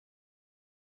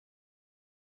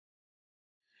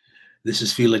This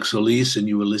is Felix Solis, and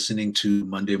you were listening to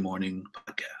Monday Morning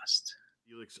Podcast.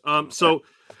 Felix.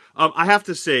 I have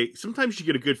to say, sometimes you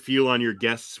get a good feel on your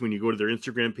guests when you go to their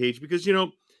Instagram page because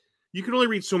you can only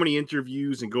read so many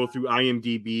interviews and go through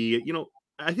IMDb.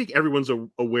 I think everyone's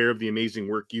aware of the amazing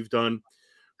work you've done,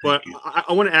 but Thank you.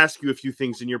 I want to ask you a few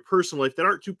things in your personal life that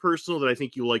aren't too personal that I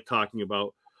think you like talking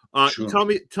about. Sure.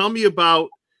 Tell me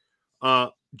about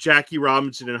Jackie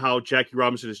Robinson and how Jackie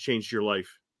Robinson has changed your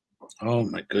life. Oh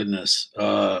my goodness.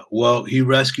 Well, he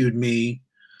rescued me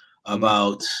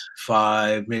about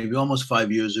maybe almost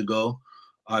 5 years ago.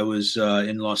 I was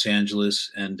in Los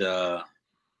Angeles, and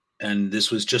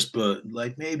this was just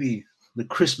like maybe the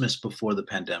Christmas before the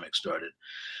pandemic started.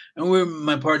 And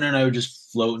my partner and I were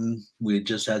just floating. We had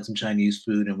just had some Chinese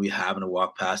food, and we happened to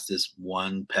walk past this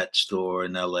one pet store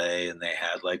in LA, and they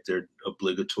had like their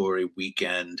obligatory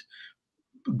weekend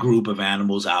group of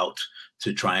animals out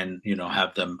to try and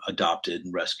have them adopted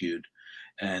and rescued.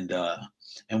 And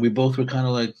we both were kind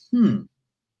of like,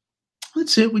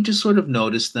 that's it. We just sort of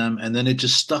noticed them, and then it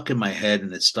just stuck in my head,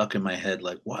 and it stuck in my head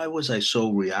like, why was I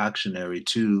so reactionary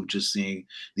to just seeing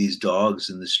these dogs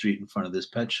in the street in front of this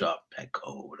pet shop,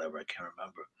 Petco, whatever, I can't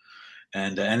remember.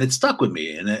 And it stuck with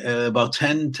me. And about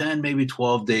 10, maybe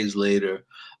 12 days later,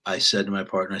 I said to my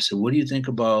partner, I said, what do you think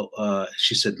about,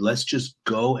 she said, let's just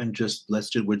go and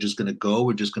we're just going to go.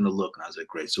 We're just going to look. And I was like,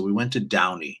 great. So we went to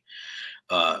Downey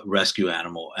Rescue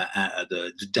Animal,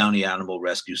 the Downey Animal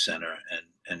Rescue Center.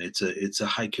 And it's a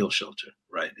high kill shelter,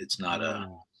 right? It's not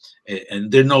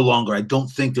and they're no longer, I don't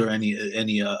think they're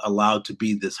any allowed to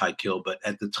be this high kill, but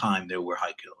at the time they were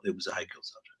high kill. It was a high kill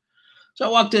shelter. So I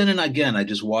walked in, and again, I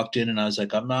just walked in, and I was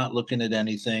like, I'm not looking at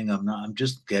anything. I'm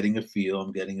just getting a feel.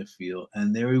 I'm getting a feel.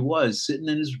 And there he was, sitting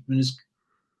in his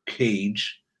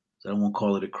cage. I won't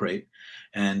call it a crate.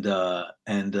 And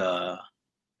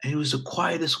he was the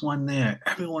quietest one there.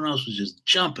 Everyone else was just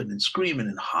jumping and screaming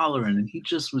and hollering, and he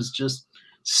just was just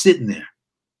sitting there.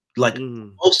 Like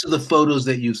most of the photos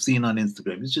that you've seen on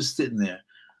Instagram, he's just sitting there. I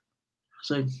was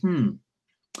like,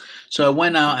 So I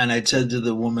went out, and I said to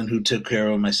the woman who took care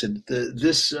of him, I said,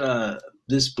 this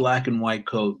black and white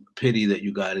coat Pitty that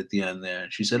you got at the end there.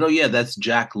 And she said, oh yeah, that's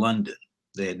Jack London.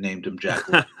 They had named him Jack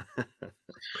London.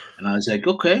 And I was like,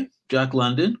 okay, Jack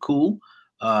London, cool.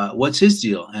 What's his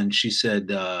deal? And she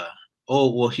said,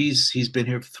 oh, well, he's been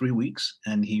here for 3 weeks,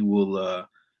 and he was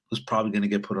probably going to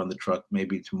get put on the truck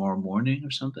maybe tomorrow morning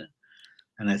or something.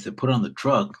 And I said, put on the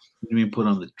truck? What do you mean put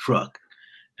on the truck?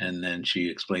 And then she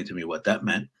explained to me what that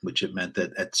meant, which it meant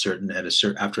that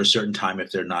after a certain time,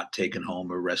 if they're not taken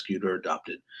home or rescued or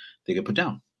adopted, they get put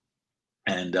down.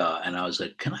 And I was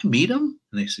like, can I meet him?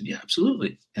 And they said, yeah,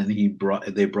 absolutely. And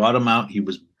they brought him out. He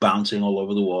was bouncing all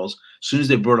over the walls. As soon as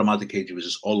they brought him out the cage, he was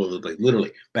just all over the place,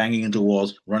 literally banging into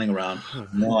walls, running around,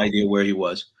 no idea where he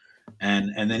was.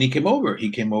 And then he came over. He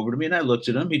came over to me, and I looked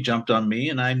at him. He jumped on me,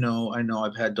 and I know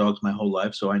I've had dogs my whole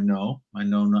life, so I know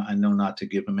not to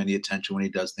give him any attention when he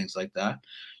does things like that.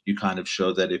 You kind of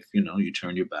show that if you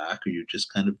turn your back, or you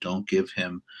just kind of don't give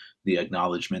him the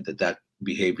acknowledgement that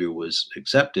behavior was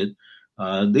accepted,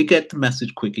 they get the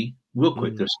message real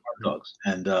quick. They're smart dogs,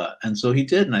 and so he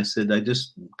did. And I said, I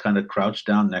just kind of crouched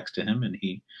down next to him, and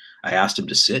I asked him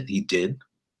to sit. He did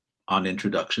on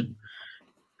introduction.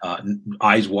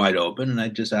 Eyes wide open, and I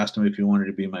just asked him if he wanted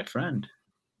to be my friend.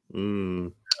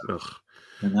 And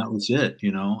that was it,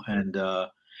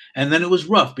 and then it was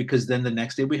rough, because then the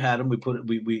next day we had him.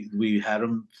 We had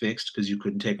him fixed, because you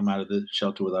couldn't take him out of the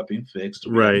shelter without being fixed,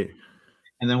 right?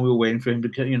 And then we were waiting for him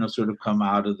to sort of come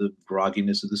out of the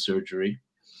grogginess of the surgery.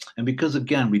 And because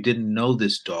again we didn't know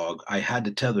this dog, I had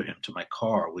to tether him to my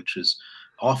car, which was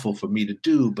awful for me to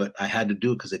do, but I had to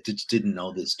do it because I just didn't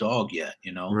know this dog yet,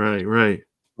 Right.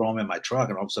 Throw him in my truck,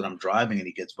 and all of a sudden I'm driving, and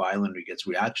he gets violent, or he gets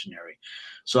reactionary.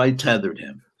 So I tethered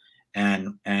him,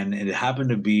 and it happened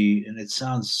to be, and it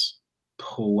sounds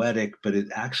poetic, but it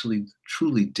actually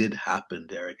truly did happen,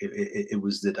 Derek. It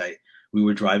was that we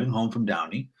were driving home from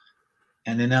Downey,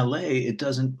 and in LA it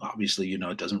doesn't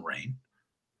rain,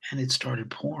 and it started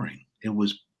pouring. It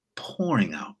was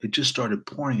pouring out. It just started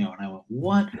pouring out. And I went,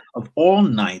 what of all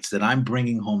nights that I'm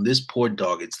bringing home this poor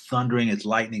dog? It's thundering, it's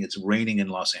lightning, it's raining in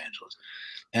Los Angeles.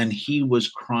 And he was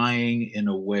crying in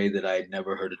a way that I had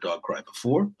never heard a dog cry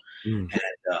before. And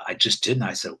I just didn't.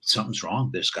 I said, something's wrong.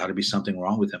 There's got to be something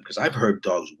wrong with him, because I've heard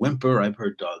dogs whimper. I've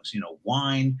heard dogs,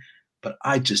 whine, but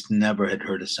I just never had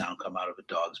heard a sound come out of a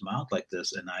dog's mouth like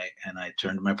this. And I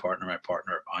turned to my partner. My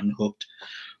partner unhooked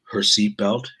her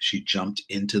seatbelt. She jumped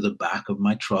into the back of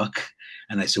my truck.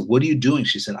 And I said, what are you doing?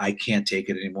 She said, I can't take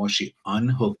it anymore. She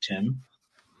unhooked him,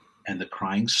 and the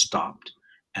crying stopped.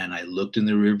 And I looked in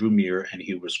the rearview mirror, and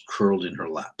he was curled in her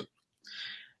lap.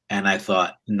 And I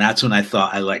thought, and that's when I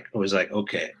thought I was like,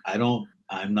 okay, I don't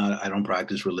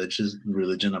practice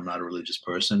religion. I'm not a religious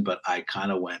person, but I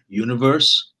kind of went,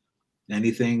 universe,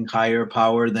 anything higher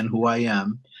power than who I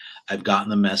am. I've gotten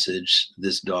the message.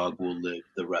 This dog will live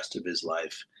the rest of his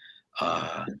life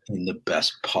in the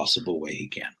best possible way he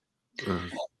can.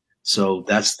 So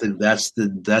that's the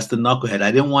knucklehead.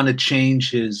 I didn't want to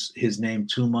change his name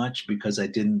too much because I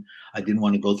didn't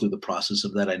want to go through the process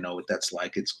of that. I know what that's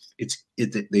like.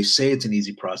 They say it's an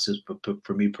easy process, but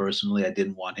for me personally, I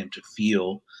didn't want him to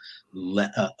feel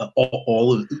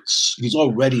all of he's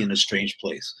already in a strange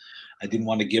place. I didn't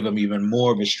want to give him even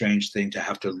more of a strange thing to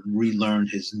have to relearn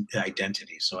his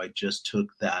identity. So I just took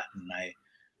that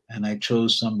and I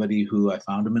chose somebody who I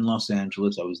found him in Los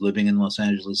Angeles. I was living in Los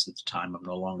Angeles at the time. I'm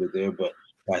no longer there, but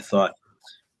I thought,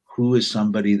 who is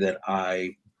somebody that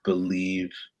I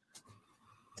believe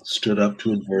stood up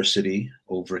to adversity,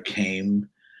 overcame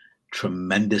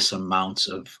tremendous amounts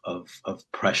of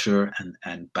pressure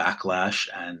and backlash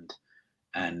and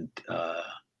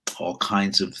all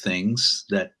kinds of things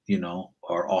that, you know,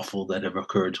 are awful that have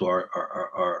occurred to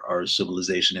our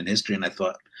civilization and history. And I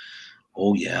thought,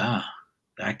 oh yeah,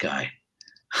 that guy.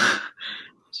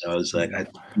 So I was like,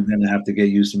 you're gonna have to get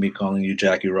used to me calling you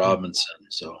Jackie Robinson.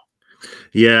 So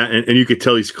yeah, and you could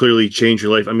tell he's clearly changed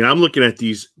your life. I mean, I'm looking at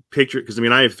these pictures because I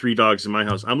mean I have 3 dogs in my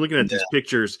house. I'm looking at these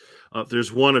pictures.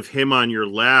 There's one of him on your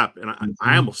lap, and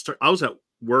I almost I was at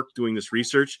work doing this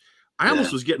research. I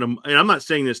almost was getting and I'm not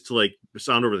saying this to like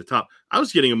sound over the top. I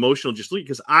was getting emotional just looking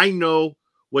because I know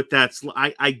what that's.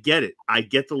 I get it. I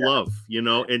get the love, you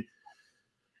know, and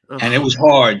it was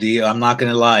hard. I'm not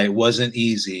going to lie. It wasn't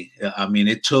easy. I mean,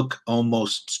 it took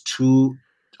almost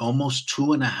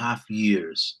 2.5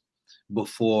 years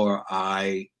before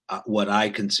what I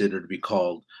consider to be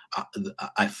called,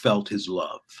 I felt his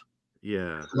love.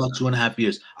 Yeah. About 2.5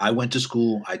 years. I went to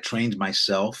school. I trained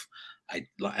myself. I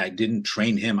didn't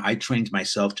train him. I trained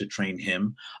myself to train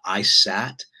him. I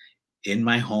sat in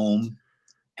my home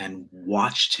and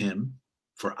watched him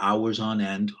for hours on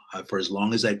end, for as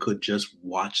long as I could, just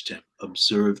watched him,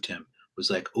 observed him, was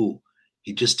like, oh,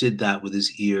 he just did that with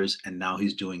his ears, and now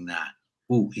he's doing that.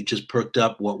 Oh, he just perked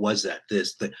up. What was that?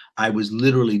 I was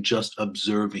literally just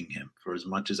observing him for as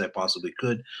much as I possibly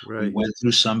could. Right. We went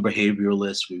through some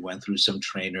behavioralists, we went through some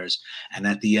trainers, and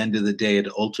at the end of the day, it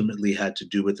ultimately had to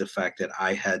do with the fact that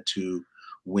I had to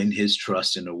win his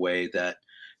trust in a way that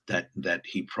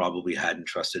he probably hadn't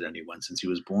trusted anyone since he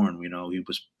was born. You know, he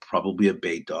was probably a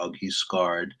bait dog. He's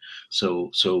scarred, so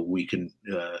we can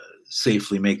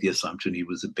safely make the assumption he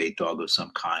was a bait dog of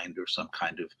some kind, or some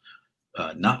kind of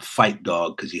not fight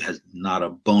dog, because he has not a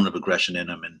bone of aggression in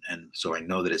him, and so I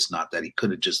know that it's not that. He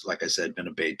could have just, like I said, been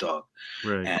a bait dog,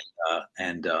 right?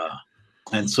 And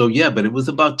so yeah, but it was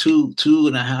about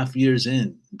 2.5 years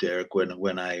in, Derek,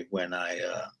 when I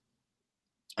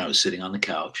was sitting on the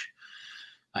couch.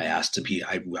 I asked him.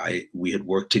 We had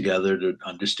worked together to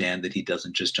understand that he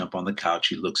doesn't just jump on the couch.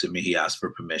 He looks at me. He asks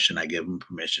for permission. I give him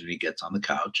permission. And he gets on the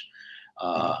couch.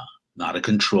 Not a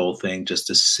control thing. Just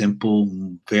a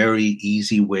simple, very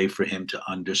easy way for him to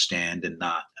understand and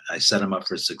not. I set him up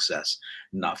for success,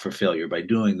 not for failure, by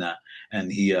doing that.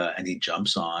 And he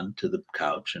jumps on to the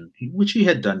couch, which he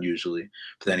had done usually.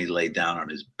 But then he laid down on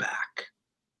his back,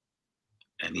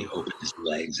 and he opened his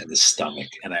legs and his stomach,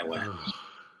 and I went,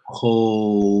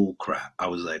 oh crap. I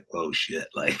was like, oh shit.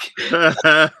 Like,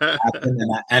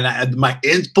 and my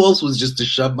impulse was just to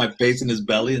shove my face in his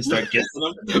belly and start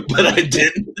kissing him, but I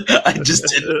didn't. I just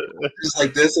didn't. Just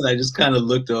like this, and I just kind of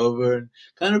looked over and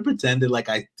kind of pretended like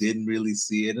I didn't really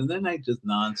see it, and then I just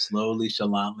nonchalantly put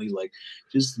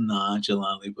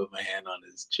my hand on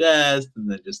his chest,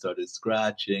 and then just started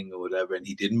scratching or whatever, and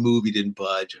he didn't move, he didn't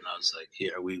budge, and I was like,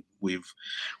 here, we've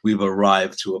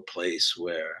arrived to a place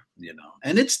where, you know,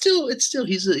 and it's still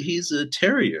he's a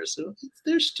terrier, so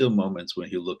there's still moments when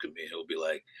he'll look at me, he'll be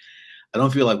like, I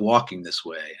don't feel like walking this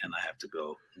way, and I have to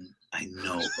go, I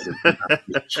know, but it's not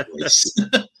your choice.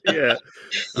 Yeah.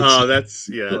 Oh, that's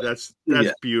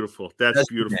beautiful. That's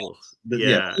beautiful.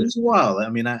 Yeah. It was a while. I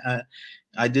mean, I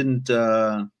didn't.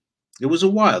 It was a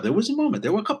while. There was a moment.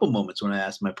 There were a couple moments when I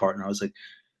asked my partner. I was like,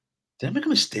 "Did I make a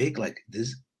mistake? Like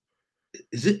this?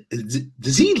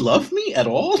 Does he love me at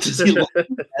all? Does he love me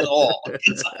at all?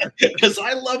 Because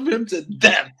I love him to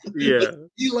death. Yeah. Does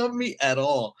he love me at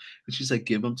all?" And she's like,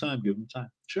 "Give him time. Give him time."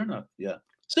 Sure enough, yeah.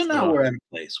 So now we're at a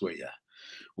place where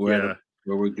where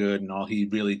we're good, and all he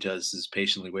really does is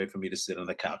patiently wait for me to sit on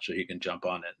the couch so he can jump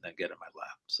on it and then get in my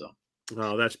lap. So.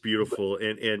 Oh, that's beautiful.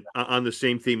 And on the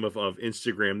same theme of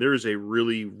Instagram, there is a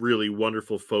really, really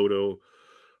wonderful photo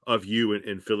of you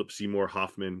and Philip Seymour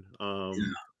Hoffman.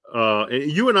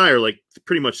 and you and I are like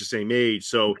pretty much the same age,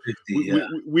 so 50, we yeah.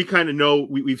 we kind of know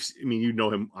we've. I mean, you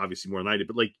know him obviously more than I did,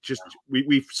 but like just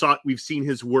we've seen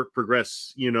his work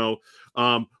progress. You know,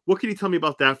 what can you tell me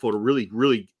about that photo? Really,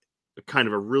 really, kind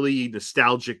of a really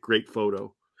nostalgic, great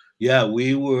photo. Yeah,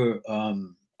 we were.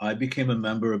 I became a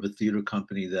member of a theater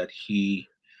company that he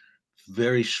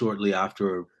very shortly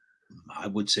after, I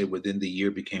would say within the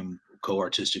year, became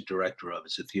co-artistic director of.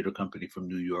 It's a theater company from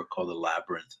New York called the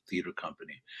Labyrinth Theater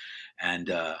Company, and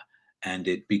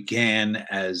it began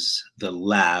as the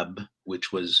Lab,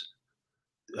 which was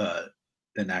an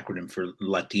acronym for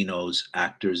Latinos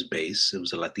Actors Base. It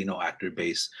was a Latino actor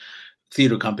base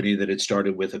theater company that had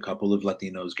started with a couple of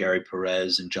Latinos, Gary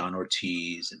Perez and John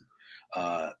Ortiz and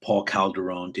Paul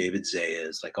Calderon, David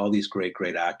Zayas, like all these great,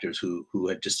 great actors who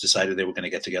had just decided they were going to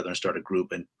get together and start a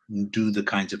group and do the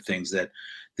kinds of things that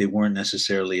they weren't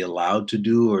necessarily allowed to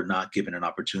do or not given an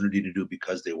opportunity to do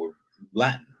because they were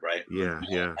Latin, right? Yeah,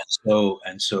 yeah. So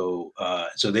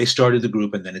they started the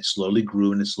group, and then it slowly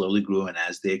grew and it slowly grew. And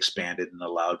as they expanded and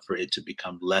allowed for it to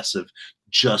become less of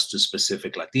just a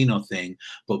specific Latino thing,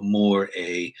 but more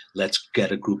a let's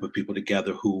get a group of people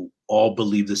together who all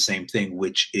believe the same thing,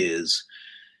 which is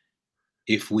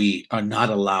if we are not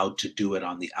allowed to do it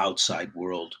on the outside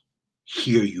world,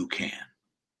 here you can.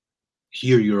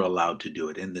 Here you're allowed to do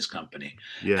it in this company.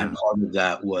 Yeah. And part of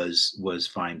that was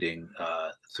finding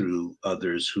through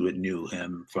others who had knew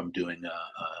him from doing a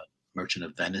Merchant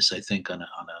of Venice, I think, on a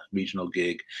regional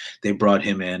gig. They brought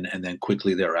him in, and then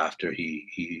quickly thereafter,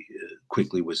 he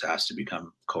quickly was asked to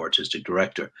become co-artistic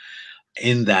director.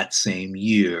 In that same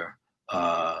year,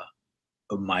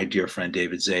 my dear friend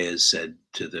David Zayas said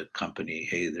to the company,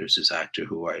 "Hey, there's this actor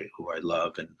who I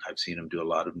love, and I've seen him do a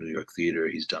lot of New York theater.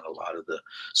 He's done a lot of the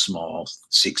small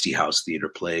 60 house theater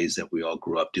plays that we all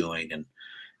grew up doing, and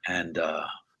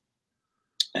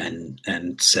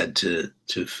said to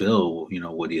Phil, you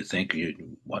know, what do you think?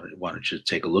 Why don't you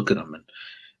take a look at him?"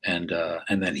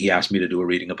 And then he asked me to do a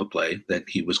reading of a play that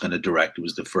he was going to direct. It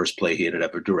was the first play he had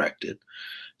ever directed.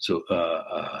 So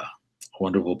a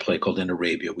wonderful play called In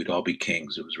Arabia, We'd All Be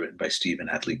Kings. It was written by Stephen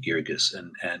Atlee Girgis,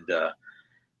 and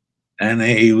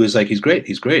he was like, he's great.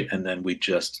 And then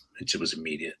it was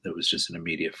immediate. There was just an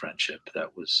immediate friendship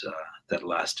that was that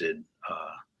lasted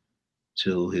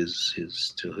till his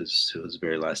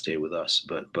very last day with us.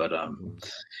 But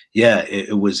yeah,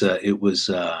 he was a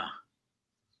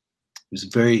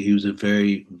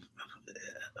very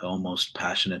almost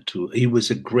passionate he was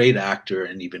a great actor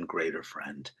and even greater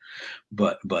friend,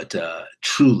 but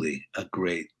truly a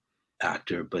great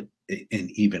actor, but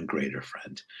an even greater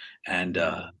friend. And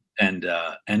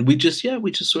we just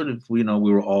sort of, you know,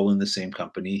 we were all in the same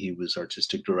company. He was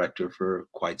artistic director for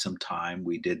quite some time.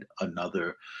 We did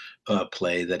another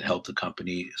play that helped the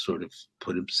company sort of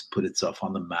put itself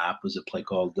on the map. It was a play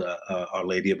called Our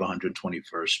Lady of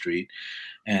 121st Street,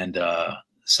 and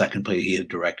second play he had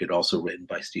directed, also written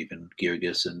by Stephen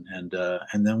Girgis, and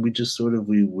then we just sort of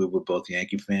we were both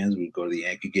Yankee fans. We'd go to the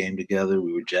Yankee game together.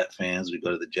 We were Jet fans. We'd go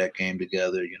to the Jet game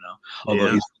together. You know,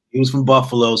 although he was from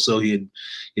Buffalo, so he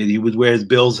would wear his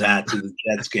Bills hat to the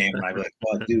Jets game, and I'd be like,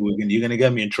 "Oh, dude, you're gonna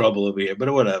get me in trouble over here,"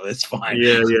 but whatever, it's fine.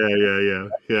 Yeah.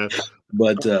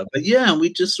 But yeah,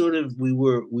 we just sort of we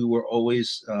were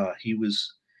always he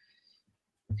was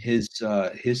his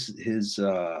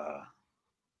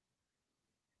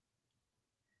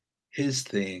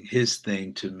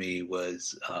thing to me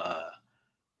was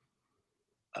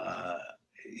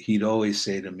he'd always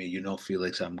say to me, you know,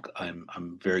 Felix, I'm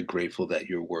very grateful that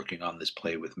you're working on this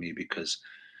play with me because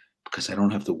I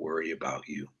don't have to worry about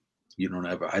you. I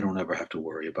don't ever have to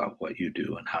worry about what you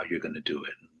do and how you're going to do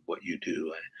it and what you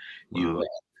do.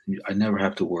 I never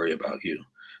have to worry about you.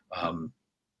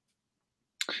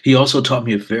 He also taught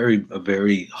me a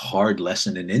very hard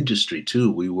lesson in industry too.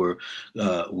 We were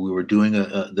doing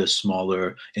the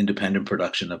smaller independent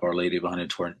production of Our Lady of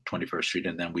 121st Street,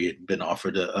 and then we had been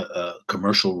offered a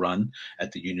commercial run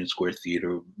at the Union Square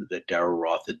Theater that Darryl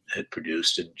Roth had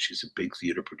produced, and she's a big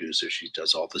theater producer. She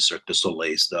does all the Cirque du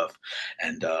Soleil stuff,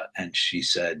 and she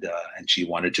said and she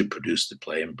wanted to produce the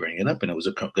play and bring it up, and it was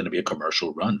going to be a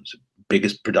commercial run. It was the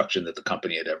biggest production that the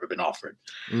company had ever been offered.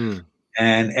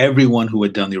 And everyone who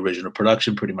had done the original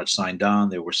production pretty much signed on.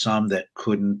 There were some that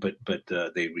couldn't, but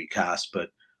they recast.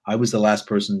 But I was the last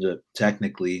person to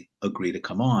technically agree to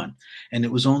come on. And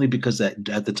it was only because that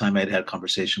at the time I had a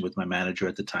conversation with my manager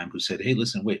at the time who said, "Hey,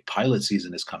 listen, wait, pilot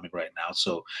season is coming right now.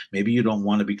 So maybe you don't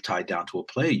want to be tied down to a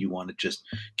play. You want to just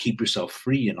keep yourself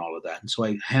free and all of that." And so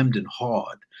I hemmed and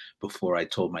hawed before I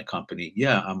told my company,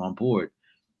 "Yeah, I'm on board."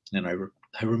 And I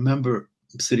remember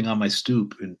sitting on my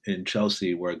stoop in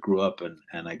Chelsea where I grew up,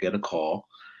 and I get a call,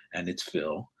 and it's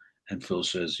Phil. And Phil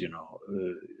says, you know,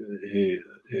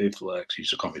 hey, Flex. He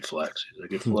used to call me Flex. He's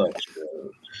like, hey, Flex,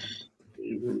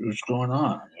 what's going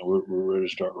on? We're ready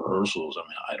to start rehearsals. I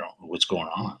mean, I don't know what's going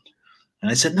on. And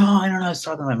I said, no, I don't know. I was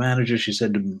talking to my manager. She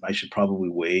said I should probably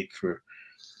wait for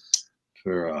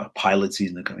pilot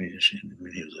season to come in.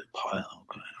 And he was like, pilot?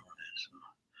 Okay.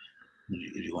 Do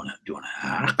you want to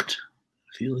act?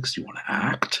 Felix, do you want to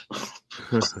act?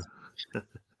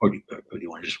 or do you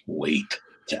want to just wait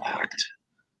to act?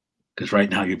 Because right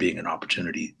now you're being an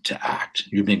opportunity to act.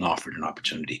 You're being offered an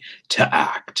opportunity to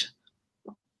act.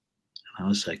 And I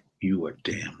was like, you are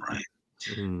damn right.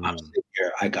 I'm sitting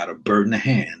here, I got a bird in the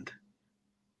hand.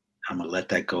 I'm going to let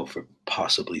that go for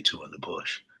possibly two in the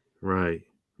bush. Right,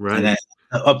 right. And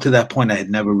up to that point, I had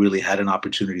never really had an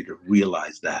opportunity to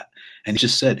realize that. And he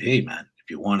just said, hey, man, if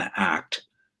you want to act,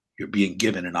 you're being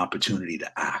given an opportunity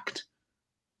to act.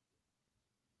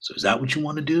 So is that what you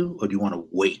want to do? Or do you want to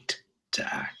wait to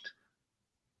act?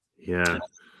 Yeah.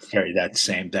 That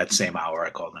same hour I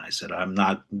called and I said, I'm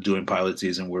not doing pilot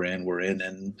season. We're in.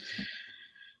 And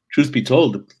truth be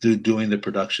told, doing the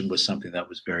production was something that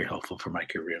was very helpful for my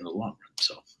career in the long run.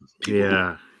 So people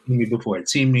who knew me before had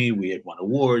seen me. We had won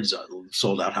awards,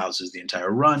 sold out houses the entire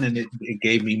run, and it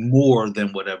gave me more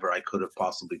than whatever I could have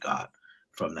possibly got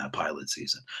from that pilot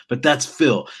season. But that's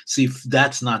Phil. See,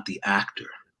 that's not the actor.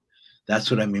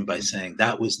 That's what I mean by saying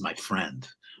that was my friend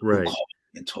who called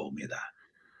me and told me that.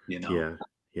 You know,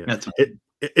 yeah.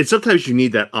 And sometimes you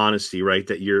need that honesty, right?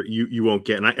 That you won't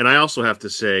get. And I also have to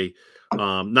say,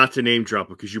 not to name drop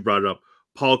because you brought it up.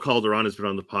 Paul Calderon has been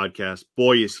on the podcast.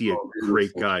 Boy, is he a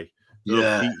great guy.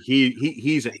 Yeah,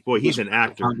 he's an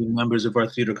actor. Members of our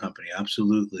theater company,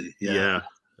 absolutely. Yeah.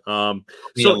 So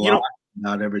you know,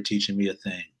 not ever teaching me a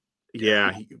thing.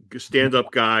 Yeah,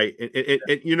 stand-up guy,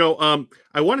 and you know,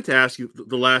 I wanted to ask you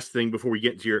the last thing before we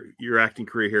get into your acting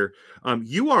career here.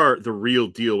 You are the real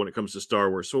deal when it comes to Star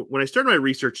Wars. So when I started my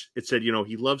research, it said, you know,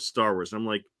 he loves Star Wars, and I'm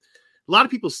like, a lot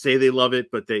of people say they love it,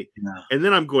 but and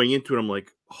then I'm going into it, I'm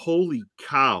like, holy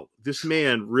cow, this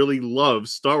man really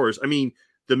loves Star Wars. I mean,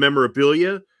 the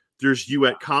memorabilia. There's you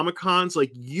at Comic-Cons,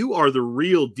 like you are the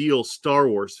real deal Star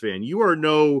Wars fan. You are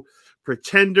no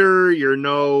pretender. You're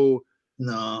no.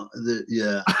 No, this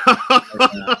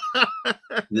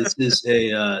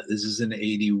is an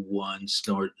 81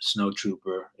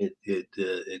 snowtrooper.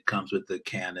 It comes with the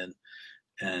cannon,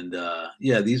 and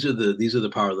these are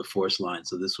the Power of the Force line.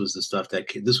 So this was the stuff they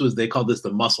called this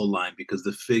the muscle line because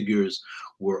the figures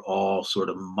were all sort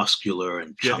of muscular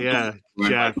and chunky.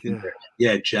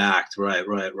 Jacked. Right.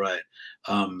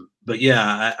 But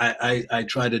yeah, I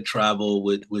try to travel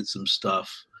with some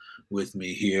stuff with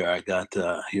me here. I got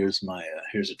here's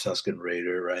a Tusken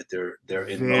Raider right there. They're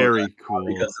in very cool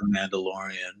because of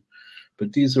Mandalorian.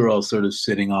 But these are all sort of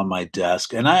sitting on my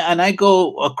desk, and I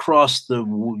go across the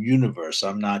universe.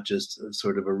 I'm not just a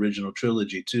sort of original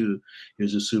trilogy too.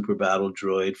 Here's a super battle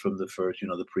droid from the first,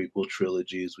 the prequel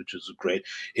trilogies, which is great.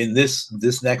 In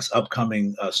this next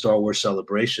upcoming Star Wars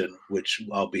celebration, which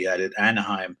I'll be at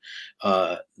Anaheim,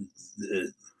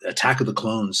 Attack of the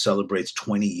Clones celebrates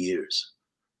 20 years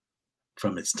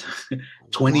from its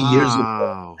 20 years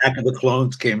ago. Attack of the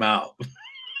Clones came out.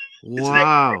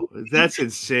 Wow, that's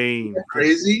insane.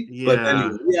 Crazy. Yeah. But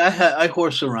anyway, I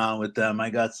horse around with them. I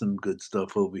got some good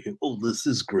stuff over here. Oh, this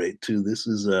is great too. This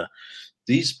is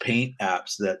these paint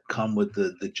apps that come with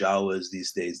the Jawas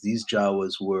these days. These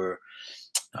Jawas were,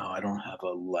 I don't have a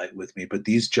light with me, but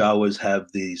these Jawas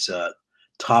have these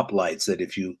top lights that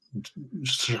if you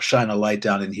shine a light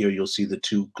down in here, you'll see the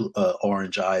two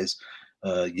orange eyes.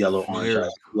 Yellow, orange,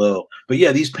 glow. But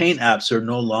yeah, these paint apps are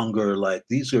no longer like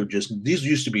these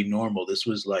used to be normal. This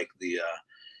was like the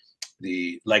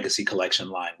Legacy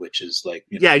Collection line, which is like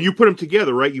you put them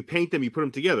together, right? You paint them, you put them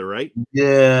together, right?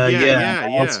 Yeah.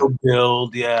 Also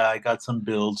build, I got some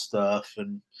build stuff,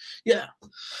 and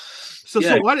So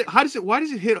why does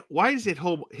it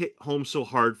hit home so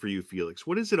hard for you, Felix?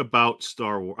 What is it about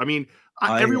Star Wars? I mean,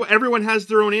 everyone has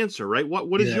their own answer, right?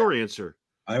 What is your answer?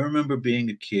 I remember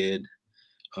being a kid.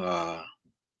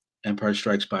 Empire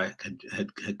Strikes Back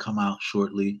had come out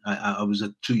shortly. I was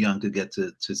too young to get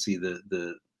to see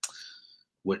the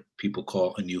what people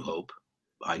call A New Hope.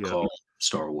 I call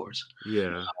Star Wars.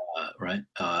 Yeah. Right.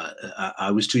 I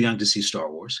was too young to see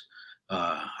Star Wars.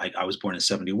 I was born in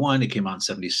 71. It came out in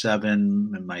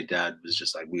 77, and my dad was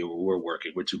just like, we're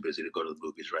working. We're too busy to go to the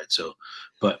movies, right? So,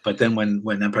 but then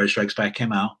when Empire Strikes Back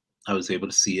came out, I was able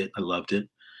to see it. I loved it.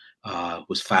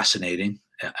 Was fascinating.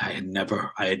 I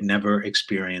had never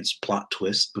experienced plot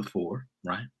twists before,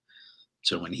 right?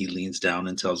 So when he leans down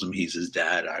and tells him he's his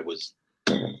dad, I was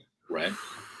right.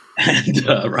 And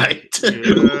right, Yeah.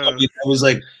 I mean, I was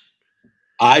like,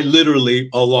 I literally,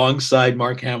 alongside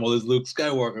Mark Hamill as Luke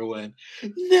Skywalker, went,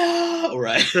 no,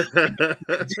 right,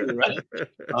 right.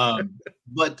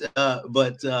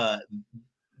 But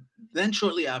then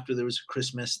shortly after, there was a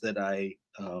Christmas that I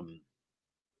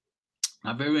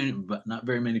not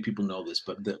very many people know this,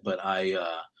 but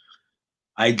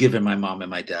I'd given my mom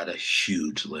and my dad a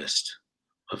huge list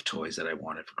of toys that I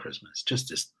wanted for Christmas. Just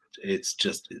this, it's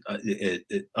just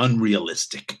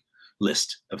unrealistic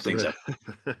list of things.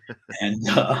 And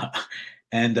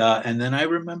and then I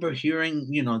remember hearing,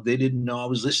 they didn't know I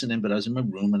was listening, but I was in my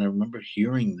room and I remember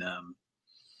hearing them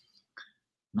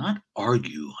not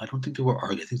argue. I don't think they were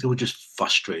arguing. I think they were just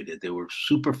frustrated. They were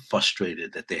super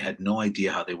frustrated that they had no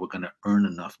idea how they were going to earn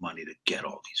enough money to get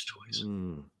all these toys.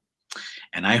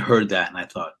 And I heard that and I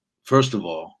thought, first of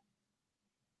all,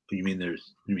 you mean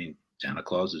Santa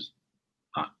Claus is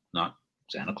not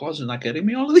Santa Claus is not getting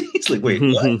me all of these? Like, wait,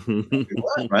 what?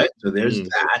 Right? So there's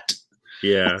that.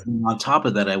 Yeah. And on top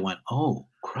of that, I went, oh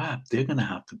crap, they're gonna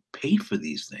have to pay for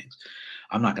these things.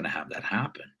 I'm not gonna have that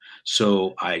happen.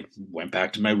 So I went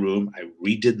back to my room, I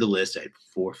redid the list. I had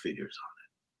 4 figures on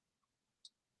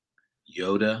it.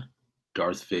 Yoda,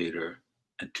 Darth Vader,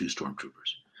 and 2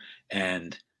 stormtroopers.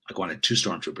 And I wanted 2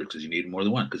 stormtroopers because you needed more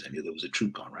than one, because I knew there was a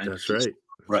troop going, right? That's right.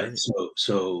 Right.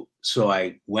 So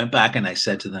I went back and I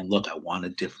said to them, look, I want a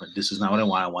different, this is not what I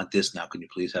want. I want this now. Can you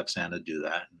please have Santa do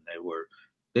that? And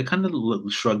they kind of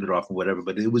shrugged it off or whatever,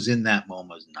 but it was in that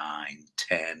moment, it was 9,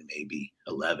 10, maybe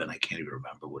 11. I can't even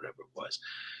remember, whatever it was.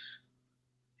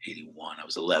 81. I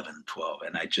was 11, 12.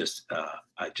 And I just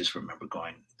remember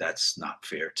going, that's not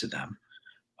fair to them.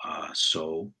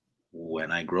 So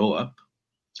when I grow up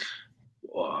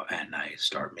and I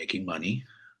start making money,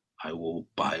 I will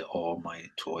buy all my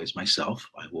toys myself.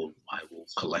 I will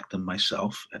collect them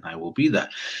myself, and I will be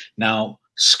that. Now,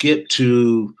 skip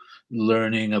to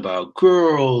learning about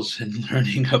girls and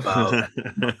learning about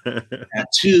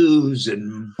tattoos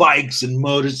and bikes and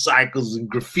motorcycles and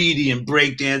graffiti and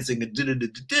breakdancing and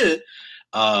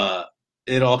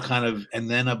it all kind of, and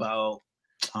then about,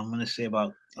 I'm going to say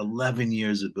about 11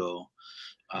 years ago,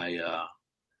 I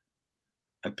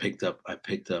picked up a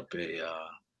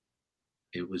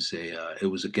it was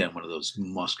again one of those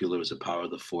muscular as a power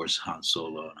of the force Han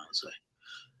Solo, and I was like,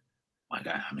 my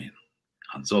God, I mean,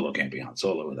 Han Solo can't be Han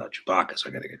Solo without Chewbacca, so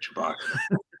I got to get Chewbacca.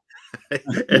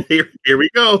 Here we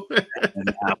go. And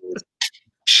that was,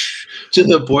 to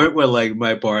the point where, like,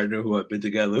 my partner, who I've been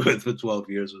together with for 12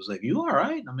 years, was like, "You all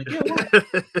right?" And I'm like, "Yeah, what?"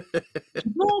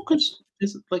 No, because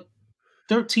it's like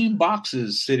 13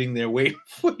 boxes sitting there waiting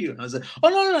for you. And I was like, "Oh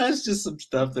no, that's just some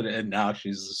stuff that." And now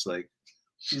she's just like,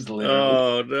 she's literally.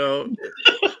 Oh no!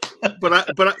 but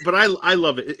I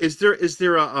love it. Is there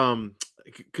a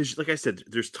because, like I said,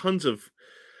 there's tons of,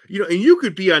 and you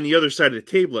could be on the other side of the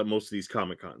table at most of these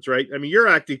Comic Cons, right? I mean, your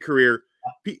acting career.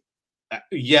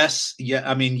 Yes, yeah.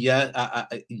 I mean, yeah.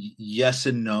 Yes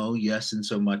and no. Yes, in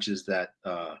so much as that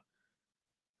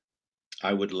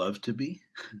I would love to be.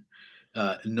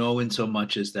 No, in so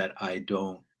much as that I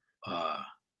don't.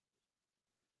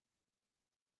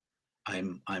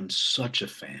 I'm such a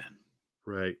fan.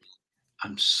 Right.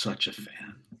 I'm such a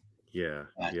fan. Yeah.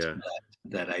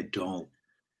 That I don't.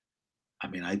 I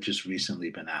mean, I've just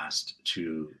recently been asked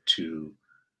to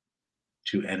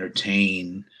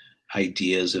entertain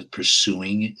ideas of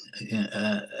pursuing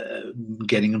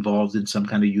getting involved in some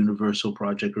kind of Universal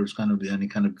project or kind of any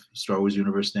kind of Star Wars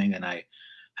universe thing, and I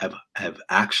have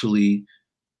actually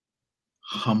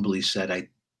humbly said I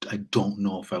don't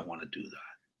know if I want to do that.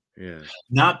 Yeah.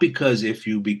 Not because if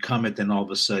you become it, then all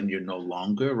of a sudden you're no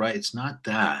longer, right? It's not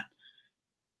that.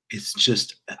 It's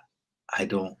just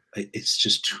it's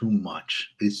just too much.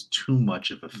 It's too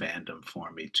much of a fandom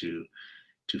for me to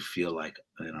feel like,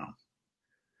 I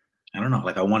don't know,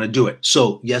 like I want to do it.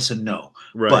 So yes and no.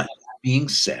 Right. But being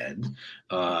said,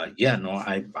 I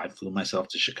flew myself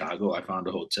to Chicago. I found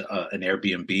a hotel, an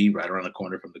Airbnb right around the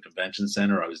corner from the convention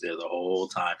center. I was there the whole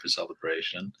time for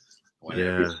celebration.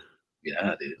 Yeah,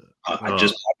 dude. I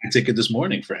just bought my ticket this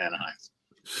morning for Anaheim.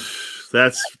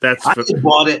 That's.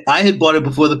 I had bought it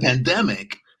before the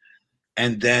pandemic,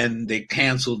 and then they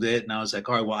canceled it. And I was like,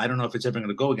 all right, well, I don't know if it's ever going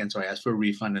to go again. So I asked for a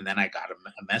refund, and then I got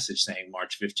a message saying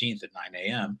March 15th at 9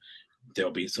 a.m.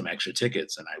 there'll be some extra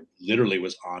tickets. And I literally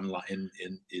was online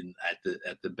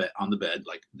on the bed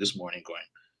like this morning, going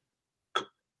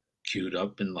queued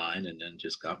up in line, and then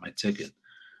just got my ticket.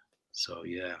 So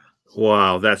yeah.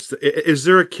 Wow, is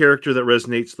there a character that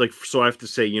resonates? Like, so I have to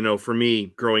say, for me,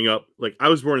 growing up, like I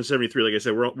was born in '73. Like I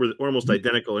said, we're almost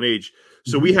identical in age,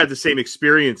 so we had the same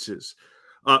experiences.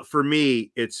 For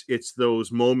me, it's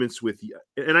those moments with,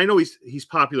 and I know he's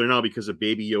popular now because of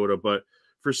Baby Yoda, but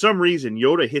for some reason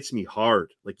Yoda hits me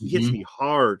hard. Like he hits me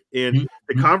hard, and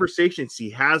the conversations he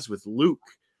has with Luke,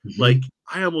 like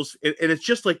I almost, and it's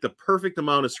just like the perfect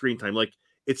amount of screen time. Like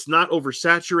it's not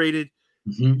oversaturated.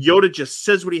 Yoda just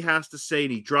says what he has to say,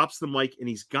 and he drops the mic, and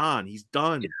he's gone. He's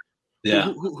done.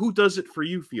 Yeah. Who does it for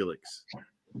you, Felix?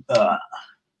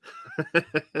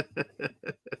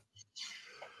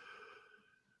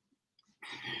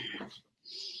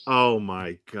 Oh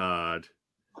my God.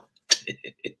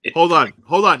 Hold on.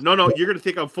 No, you're gonna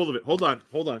think I'm full of it. Hold on.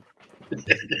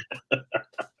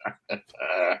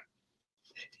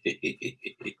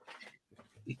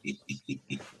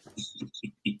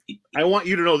 I want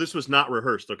you to know this was not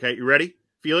rehearsed, okay? You ready,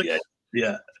 Felix?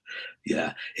 Yeah.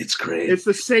 It's great. It's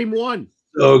the same one.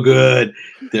 So good.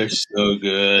 They're so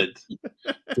good.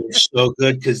 They're so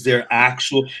good because they're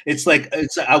actual. It's like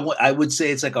I would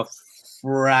say it's like a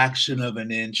fraction of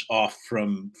an inch off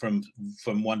from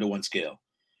 1-to-1 scale.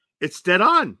 It's dead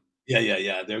on.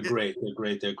 Yeah. They're great.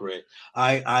 They're great.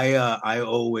 I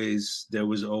always there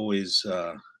was always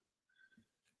that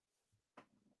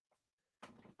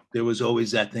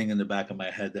thing in the back of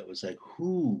my head that was like,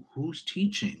 who's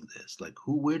teaching this? Like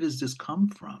where does this come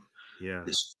from? Yeah.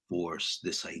 This force,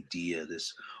 this idea,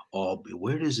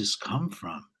 where does this come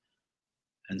from?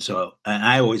 And so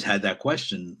I always had that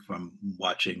question from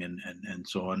watching and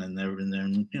so on, and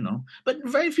then but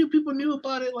very few people knew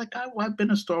about it. Like I've been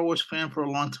a Star Wars fan for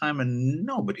a long time, and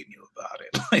nobody knew about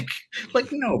it.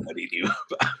 Like nobody knew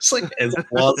about it. It's like as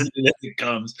positive as it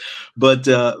comes. But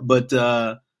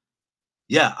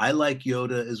yeah, I like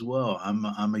Yoda as well. I'm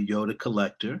a Yoda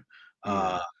collector.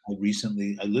 I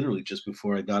literally just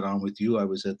before I got on with you, I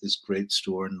was at this great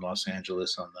store in Los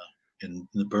Angeles in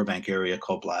the Burbank area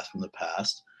called Blast from the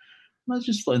Past. And I was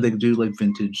just like, they do like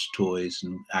vintage toys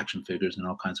and action figures and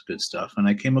all kinds of good stuff. And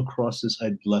I came across this,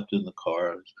 I'd left it in the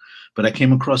car, but I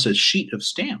came across a sheet of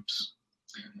stamps.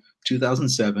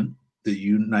 2007, the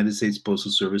United States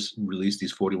Postal Service released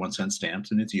these 41-cent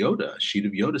stamps, and it's Yoda, a sheet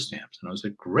of Yoda stamps. And I was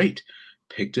like, great,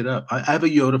 picked it up. I have a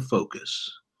Yoda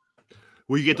Focus.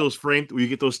 Will you get those framed? Will you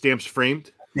get those stamps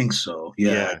framed? I think so.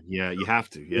 Yeah, you have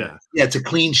to. Yeah, it's a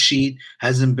clean sheet.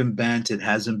 Hasn't been bent. It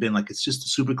hasn't been it's just a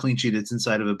super clean sheet. It's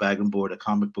inside of a bag and board, a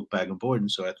comic book bag and board.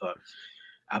 And so I thought,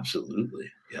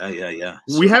 absolutely, yeah.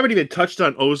 We haven't even touched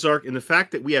on Ozark, and the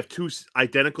fact that we have two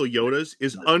identical Yodas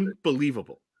is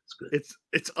unbelievable. It's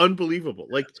unbelievable.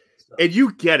 Like, and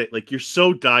you get it. Like you're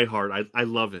so diehard. I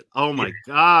love it. Oh my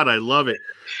God, I love it.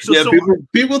 So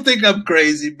people think I'm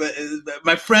crazy, but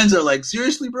my friends are like,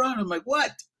 seriously, bro? And I'm like,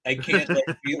 what? I can't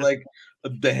be like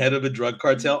the head of a drug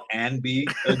cartel and be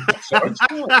a sergeant.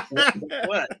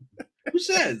 What? Who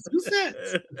says?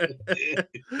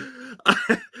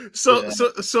 So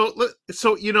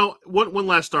one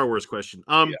last Star Wars question.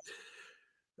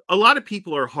 A lot of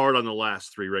people are hard on the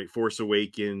last three, right? Force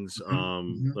Awakens,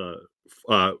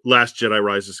 Last Jedi,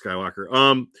 Rise of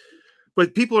Skywalker.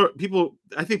 But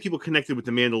I think people connected with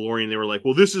The Mandalorian. They were like,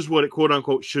 well, this is what it quote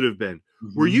unquote should have been.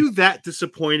 Were you that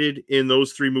disappointed in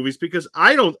those three movies? Because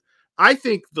I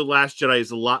think The Last Jedi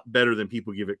is a lot better than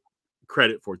people give it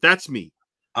credit for. That's me.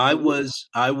 I was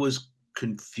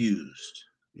confused.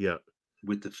 Yeah.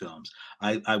 With the films.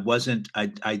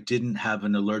 I didn't have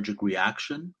an allergic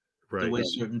reaction the way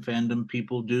certain fandom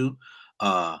people do.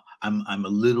 I'm a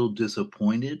little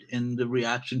disappointed in the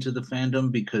reaction to the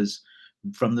fandom because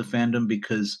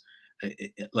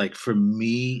like for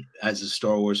me as a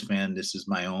Star Wars fan, this is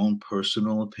my own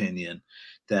personal opinion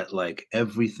that like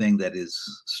everything that is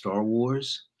Star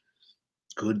Wars,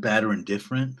 good, bad, or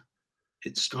indifferent,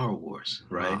 it's Star Wars,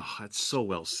 right? Oh, that's so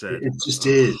well said. It just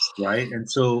is, right?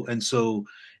 And so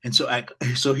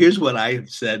here's what I have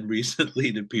said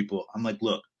recently to people. I'm like,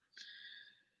 look,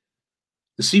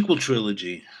 the sequel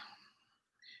trilogy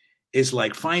is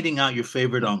like finding out your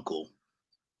favorite uncle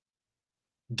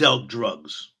dealt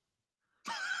drugs.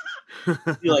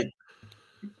 You're like,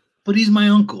 but he's my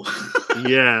uncle.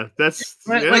 Yeah, that's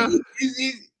right. Yeah. Like,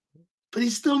 but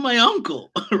he's still my uncle,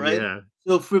 right? Yeah.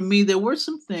 So for me, there were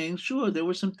some things. Sure, there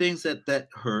were some things that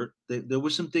hurt. There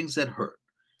were some things that hurt.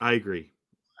 I agree.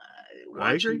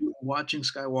 Watching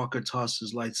Skywalker toss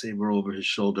his lightsaber over his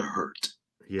shoulder hurt.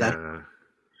 Yeah.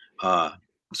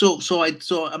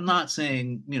 So I'm not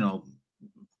saying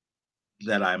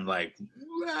that I'm like,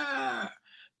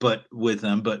 but with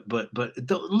them, but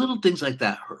the little things like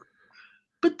that hurt.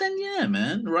 But then, yeah,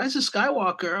 man, Rise of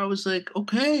Skywalker, I was like,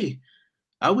 okay,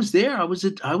 I was there. I was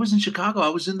in Chicago. I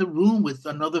was in the room with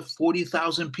another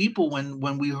 40,000 people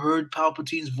when we heard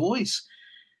Palpatine's voice.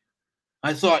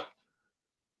 I thought,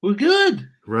 we're good.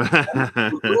 Right.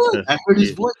 We're good. I heard his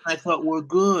Yeah. voice and I thought we're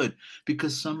good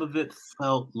because some of it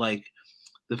felt like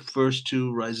the first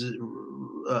two rises,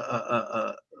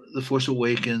 the Force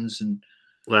Awakens and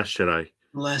Last Jedi.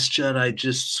 Last Jedi.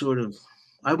 Just sort of,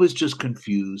 I was just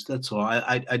confused. That's all.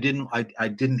 I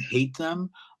didn't hate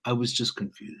them. I was just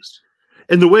confused.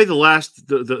 And the way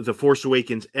the Force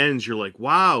Awakens ends, you're like,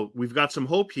 wow, we've got some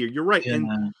hope here. You're right. Yeah,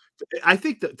 And I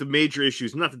think that the major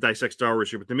issues, not to dissect Star Wars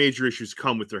here, but the major issues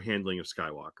come with their handling of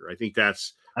Skywalker. I think I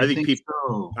think people,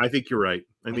 so. I think you're right.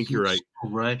 I think you're right. So,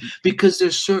 right? Because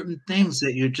there's certain things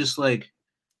that you're just like,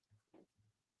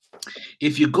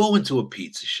 if you go into a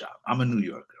pizza shop, I'm a New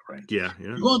Yorker, right? Yeah,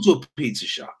 yeah. You go into a pizza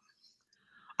shop.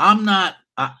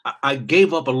 I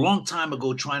gave up a long time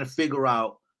ago trying to figure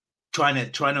out,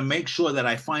 trying to make sure that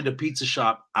I find a pizza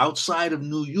shop outside of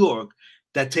New York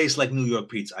that tastes like New York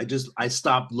pizza. I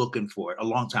stopped looking for it a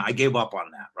long time. I gave up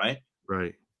on that, right?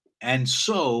 Right. And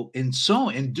so in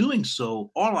doing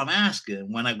so, all I'm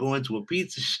asking when I go into a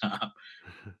pizza shop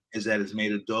is that it's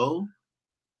made of dough,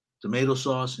 tomato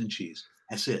sauce, and cheese.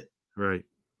 That's it. Right.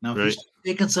 Now, if Right.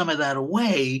 you're taking some of that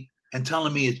away and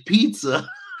telling me it's pizza,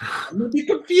 I'm gonna be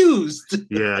confused.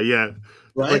 Yeah, yeah.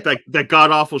 Right? Like that god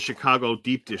awful Chicago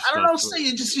deep dish I don't know. stuff.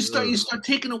 Say you start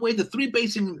taking away the three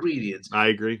basic ingredients. I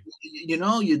agree. You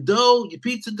know, your dough, your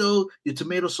pizza dough, your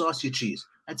tomato sauce, your cheese.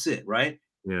 That's it, right?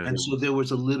 Yeah. And so there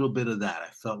was a little bit of that. I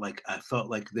felt like I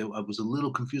was a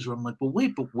little confused. Where I'm like, but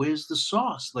wait, but where's the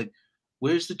sauce? Like,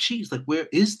 where's the cheese? Like, where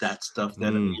is that stuff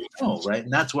that right?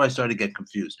 And that's where I started to get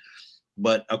confused.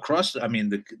 But I mean,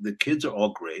 the kids are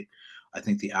all great. I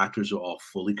think the actors are all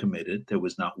fully committed. There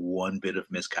was not one bit of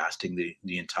miscasting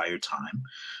the entire time.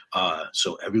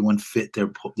 So everyone fit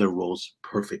their roles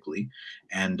perfectly,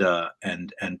 and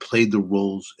played the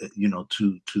roles, you know,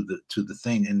 to the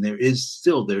thing. And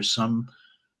there's some.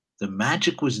 The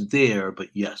magic was there, but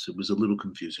yes, it was a little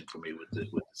confusing for me with the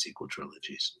sequel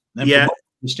trilogies. And Yeah. from what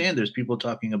I understand, there's people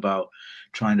talking about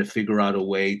trying to figure out a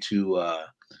way to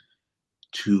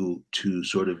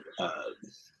sort of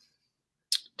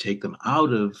take them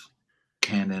out of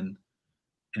canon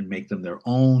and make them their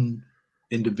own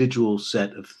individual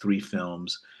set of 3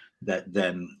 films that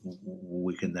then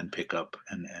we can then pick up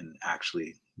and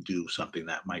actually do something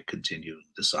that might continue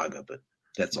the saga. But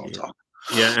that's all talk.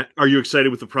 Yeah. Are you excited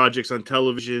with the projects on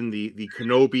television? The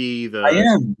Kenobi, I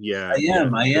am. Yeah.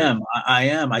 I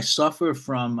am. I suffer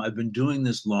from, I've been doing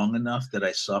this long enough that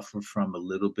I suffer from a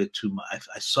little bit too much.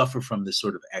 I suffer from this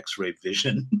sort of X-ray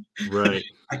vision. Right.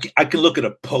 I can look at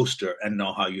a poster and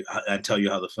know and tell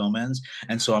you how the film ends.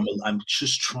 And so I'm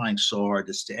just trying so hard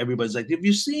to stay. Everybody's like, have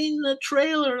you seen the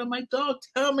trailer? And I'm like, don't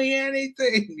tell me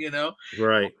anything, you know?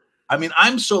 Right. I mean,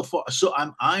 I'm so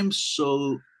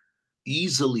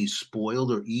easily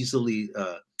spoiled, or easily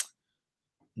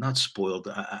not spoiled.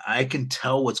 I can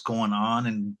tell what's going on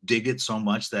and dig it so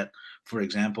much that, for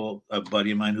example, a buddy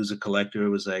of mine who's a collector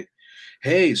was like,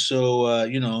 hey, so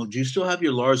you know, do you still have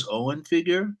your Lars Owen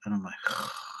figure? And I'm like,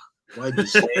 why'd you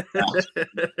say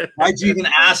that? Why'd you even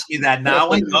ask me that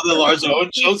now? I know that Lars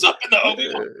Owen shows up in the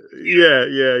Obi-Wan.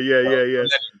 Yeah.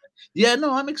 Yeah,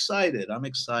 no, I'm excited.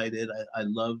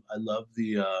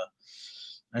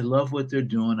 I love what they're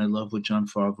doing. I love what Jon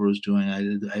Favreau is doing.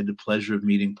 I had the pleasure of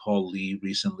meeting Paul Lee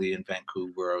recently in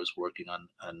Vancouver. I was working on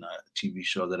a TV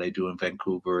show that I do in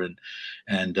Vancouver,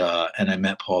 and I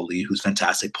met Paul Lee, who's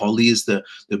fantastic. Paul Lee is the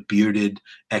bearded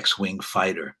X-wing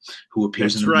fighter who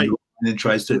appears in the movie and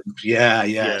tries to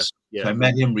So I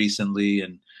met him recently,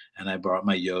 and I brought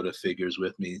my Yoda figures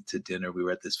with me to dinner. We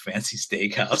were at this fancy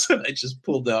steakhouse, and I just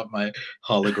pulled out my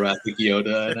holographic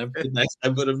Yoda, and I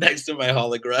put him next to my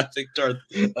holographic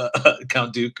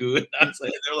Count Dooku. And I was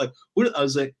like, they're like, what? I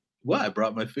was like, what? I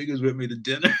brought my figures with me to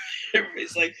dinner.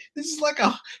 Everybody's like, this is like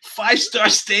a 5-star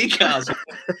steakhouse.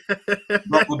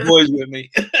 Brought my boys with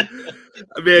me.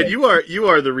 Man, you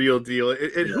are the real deal.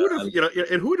 And who would have, you know,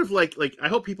 and who would have like I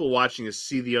hope people watching this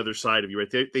see the other side of you,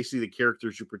 right? They see the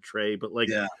characters you portray, but like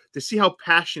to see how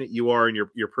passionate you are in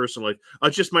your personal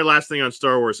life. Just my last thing on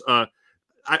Star Wars.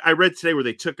 I read today where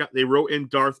they wrote in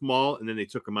Darth Maul and then they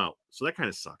took him out. So that kind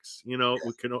of sucks, you know,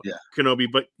 with Kenobi.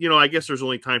 But, you know, I guess there's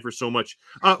only time for so much.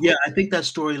 I think that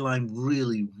storyline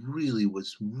really, really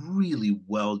was really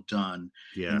well done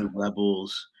in the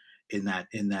Rebels, in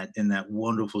that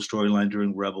wonderful storyline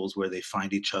during Rebels where they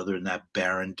find each other in that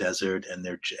barren desert and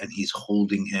he's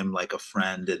holding him like a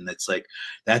friend. And it's like,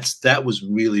 that was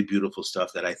really beautiful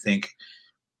stuff that I think,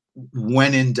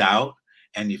 when in doubt,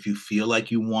 and if you feel like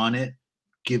you want it,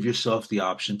 give yourself the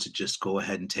option to just go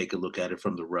ahead and take a look at it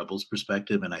from the Rebels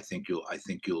perspective, and I think you'll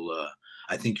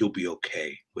I think you'll be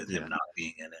okay with him not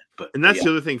being in it. And that's the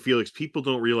other thing, Felix. People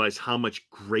don't realize how much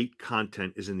great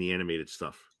content is in the animated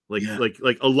stuff. Like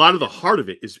a lot of the heart of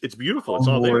it it's beautiful. It's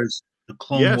all there. The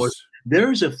Clone Wars.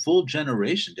 There is a full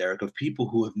generation, Derek, of people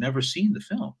who have never seen the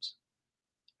films.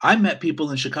 I met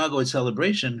people in Chicago at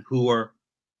Celebration who are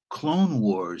Clone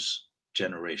Wars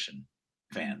generation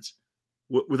fans.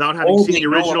 Without having seen the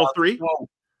original 3?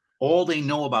 All they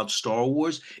know about Star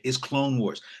Wars is Clone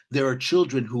Wars. There are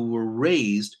children who were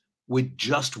raised with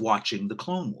just watching the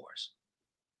Clone Wars.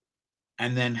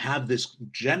 And then have this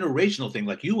generational thing,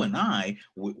 like you and I,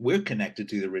 we're connected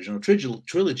to the original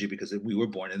trilogy because we were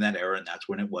born in that era, and that's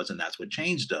when it was, and that's what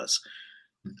changed us.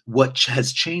 What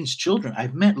has changed children?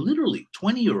 I've met literally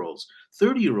 20-year-olds,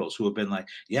 30-year-olds who have been like,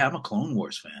 "Yeah, I'm a Clone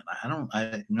Wars fan.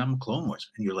 I'm a Clone Wars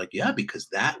fan." And you're like, "Yeah," because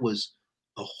that was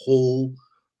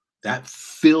that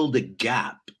filled a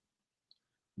gap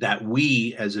that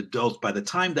we as adults, by the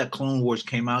time that Clone Wars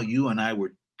came out, you and I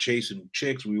were chasing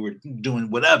chicks, we were doing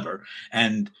whatever,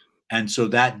 and so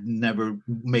that never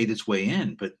made its way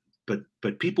in.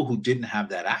 But people who didn't have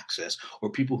that access,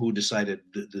 or people who decided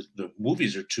the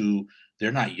movies are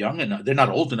they're not young enough, they're not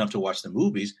old enough to watch the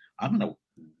movies,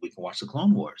 we can watch the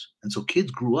Clone Wars. And so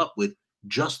kids grew up with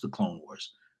just the Clone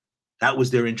Wars. That was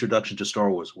their introduction to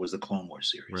Star Wars, was the Clone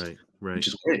Wars series. Right. Which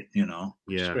is great,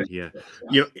 Yeah.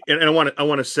 And I want to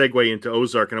segue into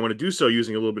Ozark, and I want to do so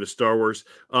using a little bit of Star Wars.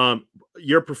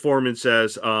 Your performance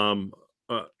as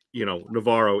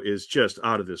Navarro is just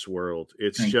out of this world.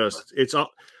 It's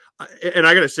all. And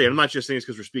I got to say, I'm not just saying this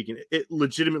because we're speaking. It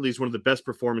legitimately is one of the best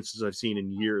performances I've seen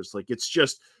in years. Like, it's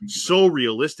just so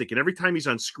realistic. And every time he's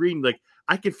on screen, like,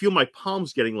 I can feel my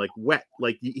palms getting like wet.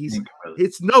 Like,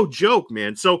 it's no joke,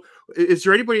 man. So is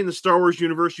there anybody in the Star Wars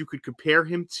universe you could compare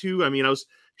him to? I mean, I was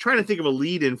trying to think of a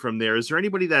lead in from there. Is there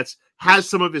anybody has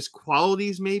some of his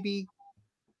qualities maybe?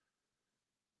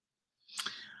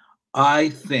 I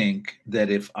think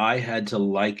that if I had to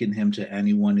liken him to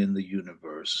anyone in the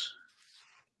universe,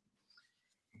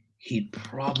 he'd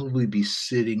probably be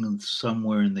sitting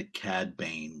somewhere in the Cad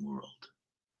Bane world.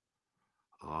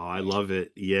 Oh, I love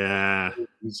it. Yeah.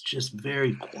 He's just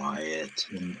very quiet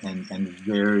and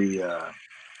very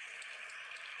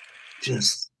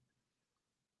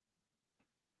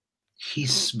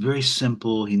he's very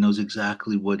simple. He knows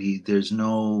exactly there's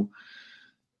no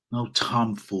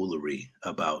tomfoolery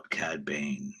about Cad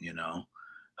Bane, and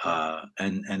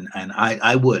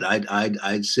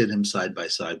I'd sit him side by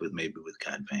side with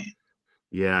Cad Bane.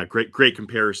 Yeah, great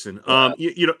comparison. And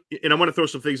I want to throw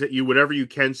some things at you. Whatever you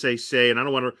can say, and I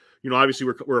don't want to, obviously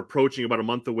we're approaching about a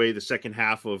month away, the second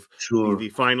half of the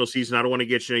final season. I don't want to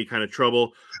get you in any kind of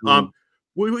trouble.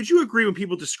 Would you agree when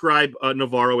people describe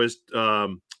Navarro as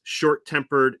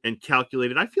short-tempered and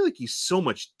calculated? I feel like he's so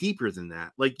much deeper than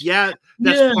that. Like,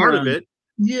 that's part of it.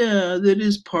 Yeah, that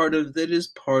is part of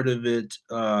it.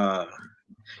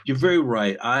 You're very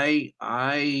right.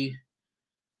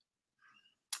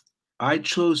 I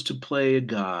chose to play a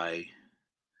guy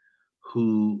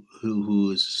who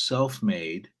is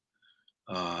self-made,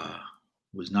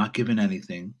 was not given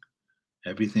anything.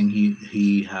 Everything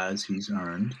he has, he's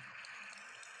earned,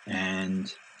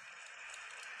 and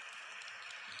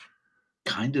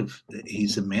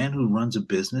he's a man who runs a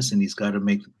business, and he's got to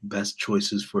make the best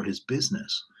choices for his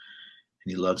business.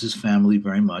 And he loves his family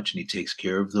very much, and he takes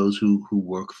care of those who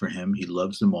work for him. He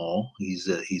loves them all. He's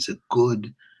a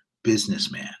good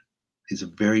businessman. He's a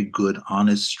very good,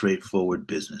 honest, straightforward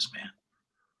businessman.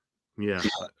 Yeah.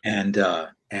 And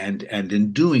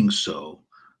in doing so,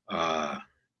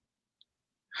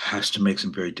 has to make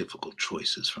some very difficult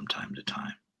choices from time to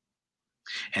time.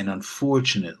 And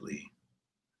unfortunately,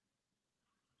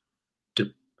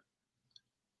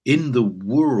 in the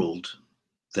world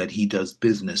that he does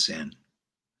business in,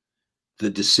 the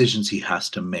decisions he has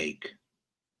to make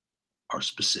are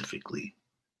specifically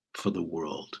for the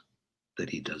world that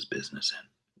he does business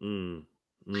in.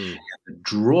 And the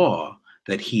draw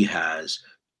that he has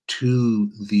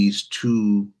to these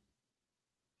two,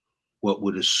 what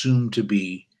would assume to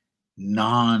be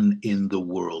in the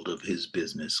world of his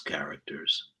business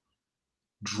characters,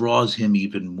 draws him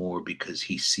even more because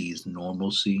he sees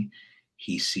normalcy.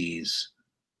 He sees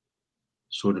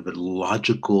sort of a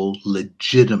logical,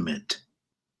 legitimate,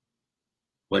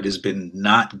 what has been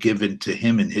not given to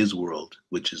him in his world,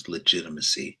 which is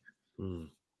legitimacy.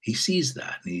 He sees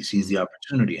that, and he sees the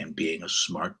opportunity. And being a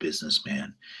smart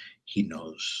businessman, he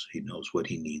knows what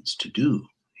he needs to do.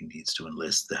 He needs to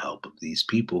enlist the help of these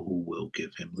people who will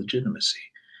give him legitimacy.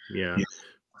 Yeah.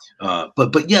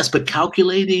 But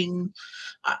calculating,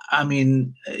 I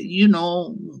mean,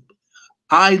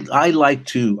 I like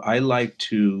to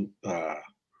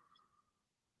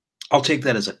I'll take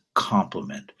that as a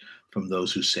compliment from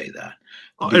those who say that.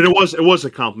 And it was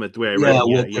a compliment the way I read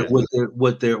it. Yeah,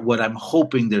 what I'm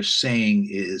hoping they're saying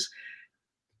is,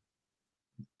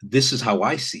 this is how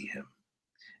I see him.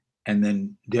 And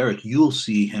then Derek, you'll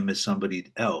see him as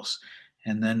somebody else.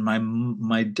 And then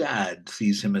my dad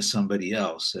sees him as somebody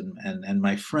else, and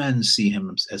my friends see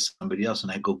him as somebody else.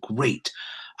 And I go, great.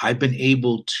 I've been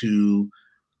able to,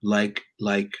 like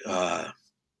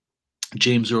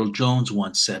James Earl Jones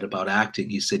once said about acting.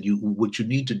 He said, what you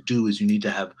need to do is you need to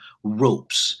have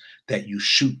ropes that you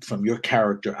shoot from your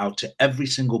character out to every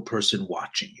single person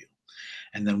watching you.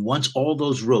 And then once all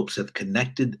those ropes have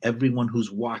connected everyone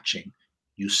who's watching,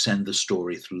 you send the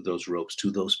story through those ropes to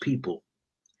those people.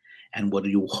 And what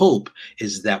you hope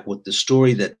is that what the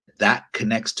story that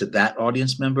connects to that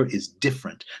audience member is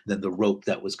different than the rope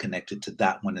that was connected to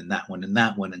that one and that one and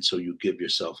that one. And so you give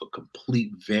yourself a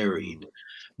complete, varied,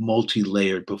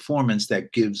 multi-layered performance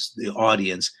that gives the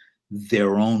audience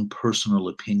their own personal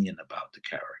opinion about the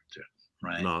character.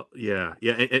 Right. No, yeah.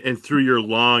 And through your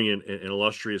long and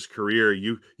illustrious career,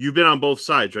 you've been on both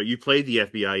sides, right? You played the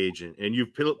FBI agent, and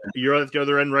you're at the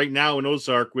other end right now in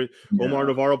Ozark with Omar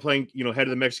Navarro playing, head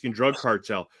of the Mexican Drug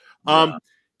Cartel. Do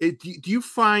you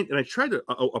find, and I tried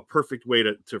a perfect way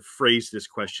to phrase this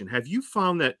question, have you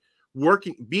found that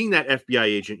being that FBI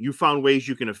agent, you found ways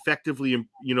you can effectively,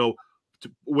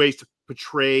 ways to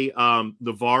portray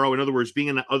Navarro? In other words, being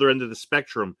on the other end of the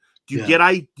spectrum. Do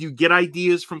you get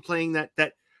ideas from playing that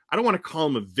I don't want to call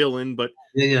him a villain, but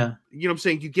you know what I'm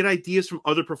saying? Do you get ideas from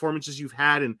other performances you've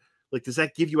had, and like, does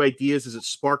that give you ideas? Does it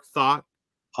spark thought?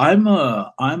 I'm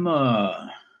a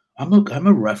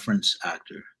reference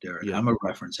actor, Derek. Yeah. I'm a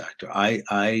reference actor. I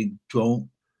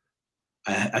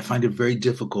find it very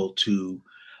difficult to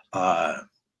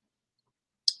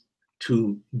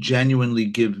genuinely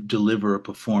deliver a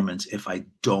performance if I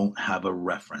don't have a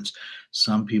reference.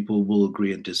 Some people will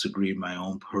agree and disagree. My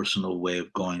own personal way of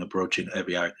approaching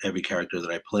every character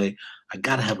that I play, I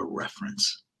gotta have a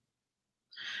reference.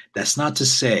 That's not to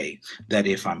say that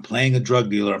if I'm playing a drug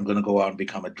dealer, I'm gonna go out and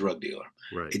become a drug dealer.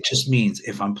 Right. It just means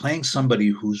if I'm playing somebody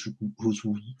who's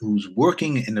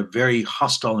working in a very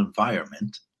hostile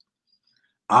environment,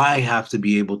 I have to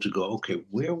be able to go, okay,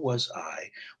 where was I?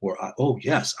 Oh,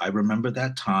 yes, I remember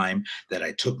that time that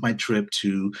I took my trip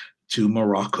to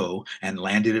Morocco and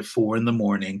landed at 4 in the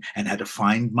morning and had to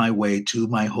find my way to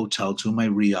my hotel, to my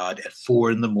riad at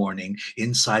 4 in the morning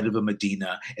inside of a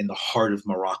Medina in the heart of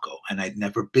Morocco. And I'd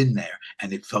never been there,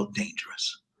 and it felt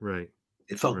dangerous. Right.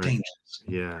 It felt dangerous.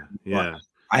 Yeah. But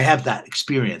I have that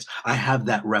experience. I have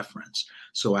that reference.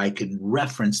 So I can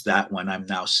reference that when I'm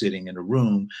now sitting in a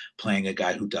room playing a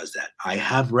guy who does that. I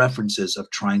have references of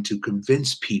trying to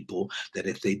convince people that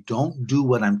if they don't do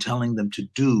what I'm telling them to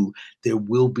do, there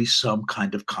will be some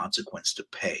kind of consequence to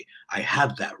pay. I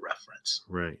have that reference.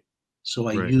 Right. So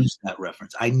I use that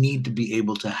reference. I need to be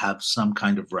able to have some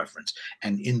kind of reference.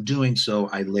 And in doing so,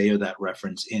 I layer that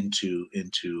reference into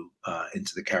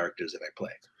the characters that I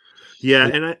play. Yeah.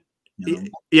 And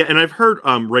and I've heard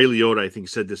Ray Liotta, I think,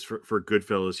 said this for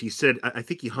Goodfellas. He said, I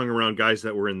think he hung around guys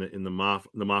that were in the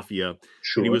mafia.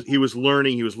 Sure. And he was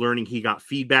learning. He got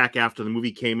feedback after the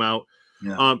movie came out.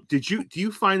 Yeah. Do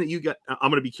you find that you get? I'm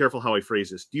going to be careful how I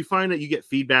phrase this. Do you find that you get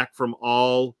feedback from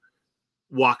all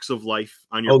walks of life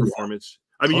on your performance?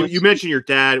 Yeah. I mean, you mentioned your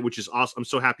dad, which is awesome. I'm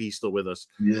so happy he's still with us.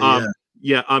 Yeah.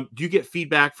 Do you get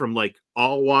feedback from like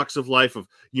all walks of life of,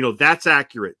 that's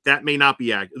accurate, that may not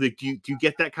be accurate? Like, do you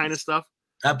get that kind of stuff?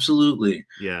 Absolutely.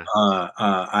 Yeah.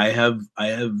 I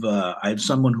have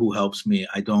someone who helps me.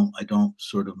 I don't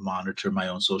sort of monitor my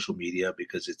own social media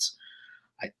because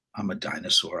I'm a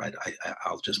dinosaur.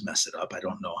 I'll just mess it up. I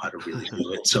don't know how to really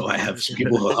do it. So I have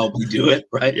people who help me do it.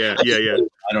 Right. Yeah.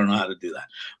 I don't know how to do that.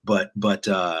 But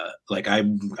like I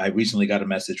recently got a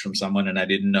message from someone and I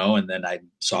didn't know. And then I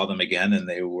saw them again and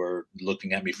they were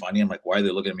looking at me funny. I'm like, why are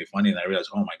they looking at me funny? And I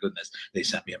realized, oh my goodness, they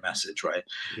sent me a message. Right.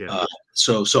 Yeah.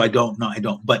 So I don't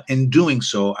know. But in doing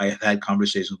so, I have had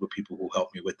conversations with people who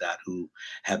help me with that, who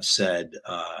have said,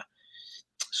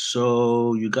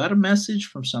 so you got a message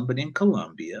from somebody in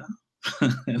Colombia.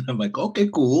 And I'm like, okay,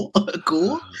 cool.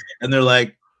 Cool. And they're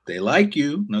like, they like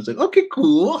you. And I was like, okay,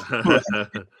 cool.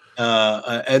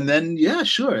 And then, yeah,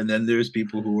 sure. And then there's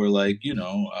people who were like,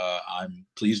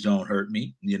 please don't hurt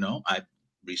me. I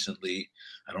recently,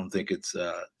 I don't think it's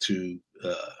too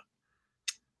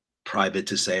private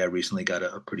to say, I recently got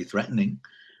a pretty threatening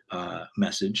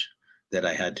message that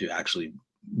I had to actually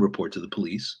report to the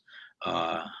police.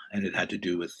 And it had to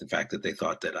do with the fact that they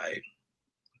thought that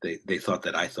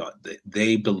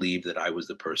they believed that I was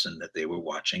the person that they were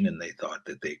watching, and they thought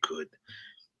that they could,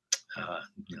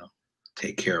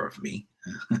 take care of me.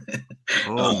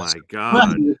 Oh my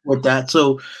God! With that,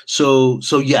 so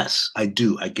yes, I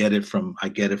do. I get it from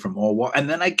all walk, and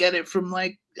then I get it from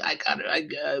like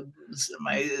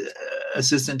my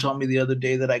assistant told me the other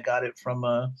day that I got it from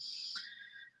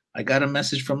I got a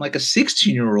message from like a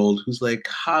 16-year-old who's like,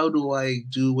 how do I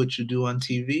do what you do on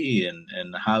TV?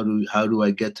 And how do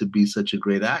I get to be such a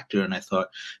great actor? And I thought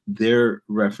they're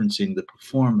referencing the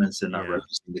performance, they're not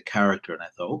referencing the character. And I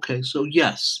thought, okay, so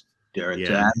yes, Derek,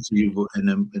 to answer you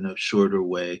in a shorter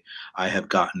way, I have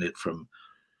gotten it from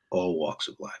all walks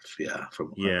of life. Yeah.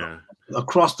 From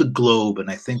across the globe. And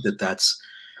I think that that's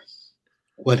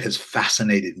what has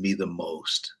fascinated me the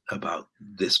most about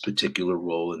this particular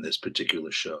role in this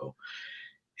particular show,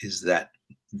 is that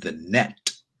the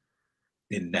net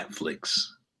in Netflix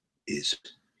is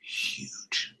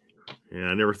huge. Yeah,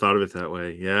 I never thought of it that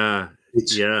way. Yeah,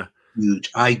 it's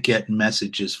huge. I get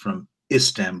messages from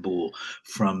Istanbul,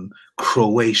 from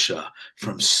Croatia,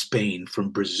 from Spain,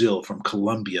 from Brazil, from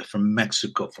Colombia, from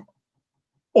Mexico, from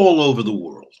all over the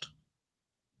world.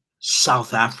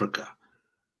 South Africa.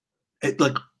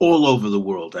 Like all over the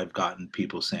world, I've gotten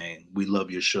people saying, "We love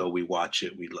your show. We watch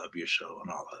it. We love your show,"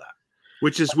 and all of that.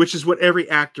 Which is what every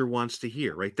actor wants to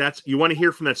hear, right? That's, you want to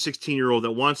hear from that 16-year-old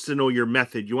that wants to know your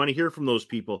method. You want to hear from those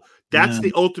people. That's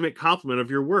the ultimate compliment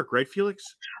of your work, right, Felix?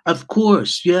 Of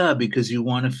course, yeah, because you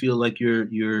want to feel like you're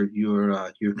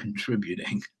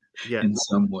contributing. In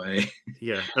some way.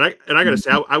 Yeah. And I gotta say,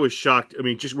 I was shocked. I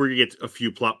mean, just, we're gonna get a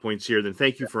few plot points here. Then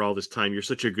thank you for all this time. You're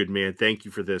such a good man. Thank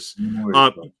you for this.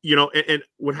 You know, and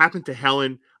what happened to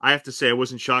Helen, I have to say I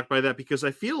wasn't shocked by that, because I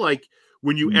feel like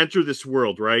when you enter this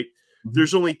world, right,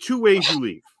 there's only two ways you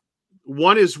leave.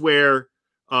 One is where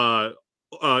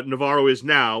Navarro is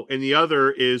now, and the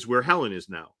other is where Helen is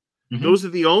now. Those are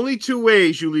the only two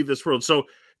ways you leave this world. So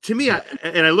to me, I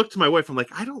looked to my wife, I'm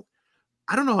like, I don't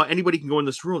know how anybody can go in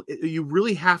this world. You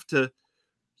really have to,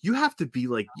 be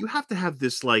like, you have to have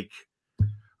this, like,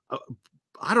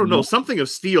 I don't know, something of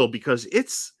steel, because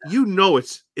it's,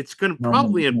 it's going to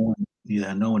probably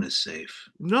no one is safe.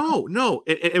 No.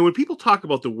 And when people talk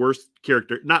about the worst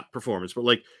character, not performance, but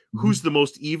like who's the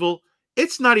most evil,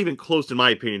 it's not even close, in my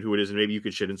opinion, who it is. And maybe you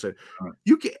could shit inside.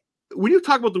 When you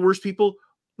talk about the worst people,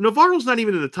 Navarro's not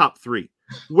even in the top 3.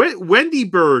 Wendy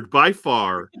Bird, by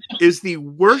far, is the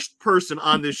worst person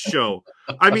on this show.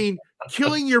 I mean,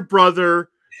 killing your brother,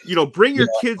 you know, bring your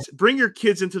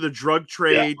kids into the drug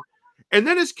trade, and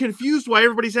then is confused why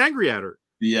everybody's angry at her.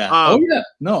 Yeah.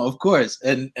 No, of course.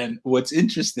 And what's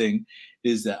interesting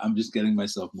is that I'm just getting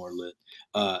myself more lit.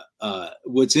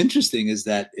 What's interesting is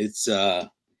that it's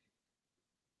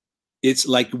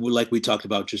like we talked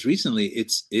about just recently.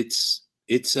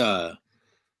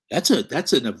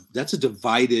 That's a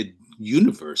divided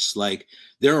universe. Like,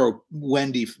 there are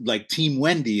Wendy, like Team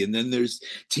Wendy, and then there's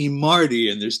Team Marty,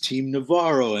 and there's Team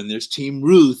Navarro, and there's Team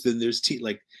Ruth, and there's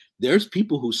there's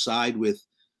people who side with,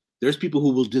 there's people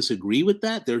who will disagree with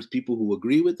that. There's people who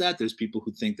agree with that. There's people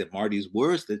who think that Marty's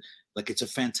worse. That, like, it's a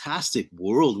fantastic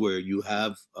world where you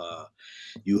have well,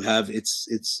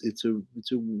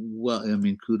 I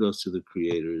mean, kudos to the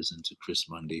creators and to Chris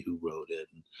Mundy, who wrote it,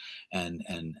 and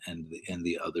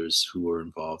the others who were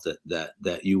involved,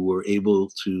 that you were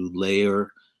able to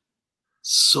layer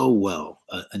so well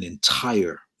an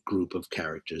entire group of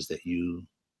characters that you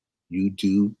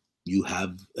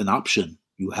have an option.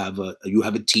 You have a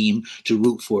team to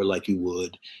root for, like you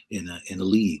would in a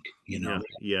league, you know.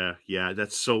 Yeah,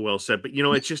 that's so well said. But you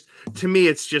know, it's just, to me,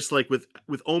 it's just like with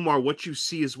Omar, what you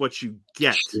see is what you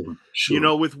get. Sure. You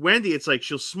know, with Wendy, it's like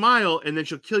she'll smile and then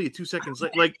she'll kill you 2 seconds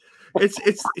later. Like, I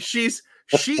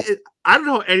don't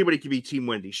know how anybody can be Team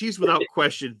Wendy. She's without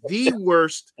question the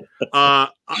worst. The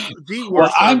worst.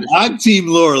 Well, I'm Team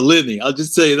Laura Linney. I'll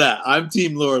just say that I'm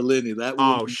Team Laura Linney.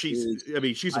 She's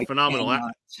a phenomenal actor.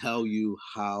 I tell you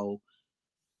how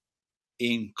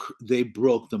they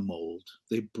broke the mold.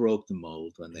 They broke the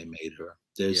mold when they made her.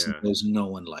 There's no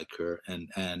one like her, and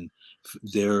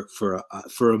there for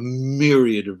a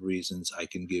myriad of reasons I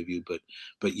can give you,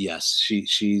 but yes,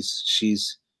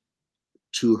 she's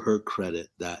to her credit,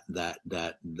 that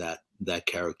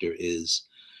character is,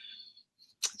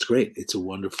 it's great. It's a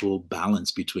wonderful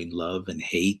balance between love and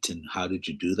hate. And how did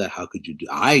you do that? How could you do?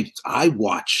 I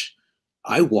watched.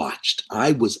 I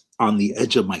was on the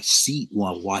edge of my seat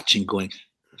while watching, going,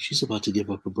 she's about to give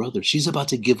up her brother. She's about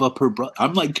to give up her brother.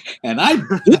 I'm like, and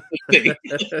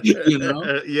you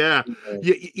know? Yeah.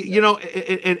 You know,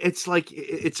 and it's like,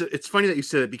 it's funny that you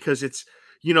said it, because it's,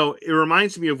 you know, it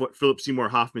reminds me of what Philip Seymour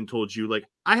Hoffman told you. Like,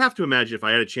 I have to imagine if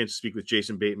I had a chance to speak with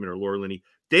Jason Bateman or Laura Linney,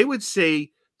 they would say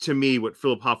to me what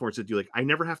Philip Hoffman said to you, like, I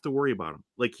never have to worry about him.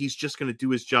 Like, he's just going to do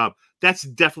his job. That's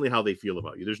definitely how they feel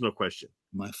about you. There's no question.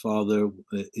 My father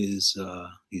is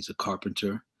he's a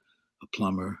carpenter, a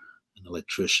plumber, an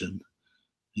electrician,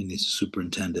 and he's a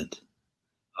superintendent.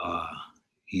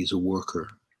 He's a worker.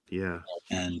 Yeah.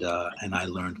 And I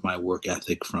learned my work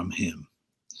ethic from him,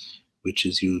 which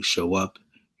is you show up,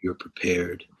 you're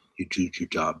prepared, you do your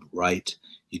job right,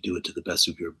 you do it to the best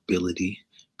of your ability,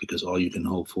 because all you can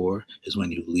hope for is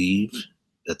when you leave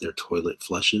that their toilet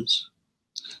flushes,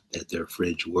 that their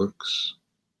fridge works,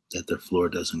 that their floor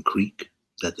doesn't creak,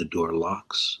 that the door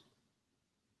locks,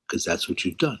 because that's what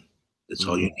you've done. That's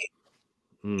all you need.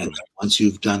 And once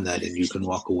you've done that and you can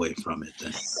walk away from it,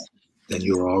 then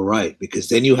you're all right, because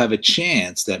then you have a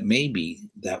chance that maybe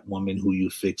that woman who you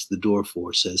fixed the door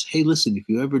for says, hey, listen, if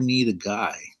you ever need a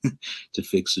guy to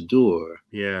fix a door,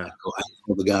 yeah, I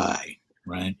know the guy,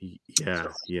 right? Yeah,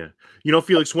 yeah. You know,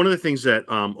 Felix, one of the things that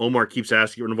Omar keeps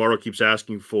asking, or Navarro keeps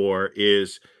asking for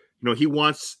is, you know, he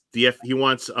wants the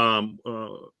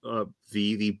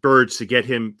birds to get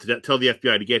him to tell the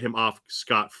FBI to get him off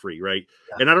scot-free, right?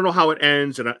 Yeah. And I don't know how it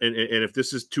ends, and if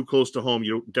this is too close to home,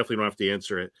 you definitely don't have to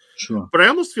answer it. Sure. But I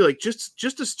almost feel like just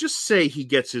say he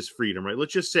gets his freedom, right?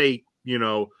 Let's just say, you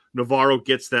know, Navarro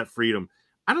gets that freedom.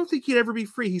 I don't think he'd ever be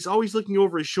free. He's always looking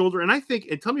over his shoulder, and I think,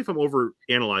 and tell me if I'm over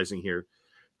analyzing here.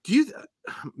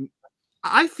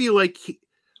 I feel like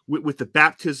with the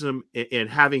baptism and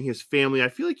having his family, I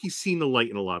feel like he's seen the light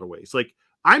in a lot of ways. Like,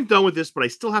 I'm done with this, but I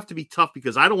still have to be tough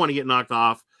because I don't want to get knocked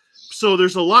off. So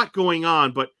there's a lot going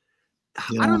on, but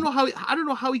yeah. I don't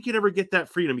know how he could ever get that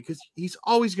freedom, because he's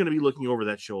always going to be looking over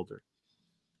that shoulder.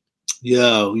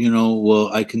 Yeah, you know, well,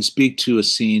 I can speak to a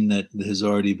scene that has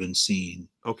already been seen.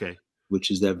 Okay.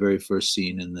 Which is that very first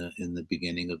scene in the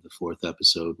beginning of the 4th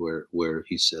episode where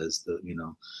he says that, you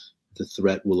know, the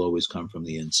threat will always come from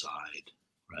the inside,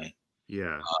 right?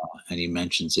 Yeah. And he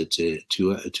mentions it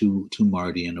to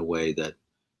Marty in a way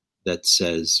that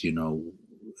says, you know,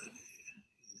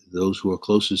 those who are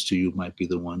closest to you might be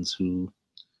the ones who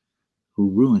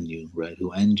ruin you, right?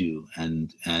 Who end you,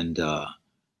 and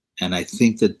I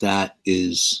think that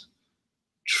is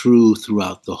true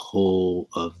throughout the whole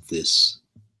of this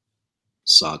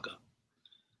saga.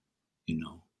 You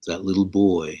know, that little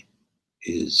boy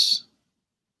is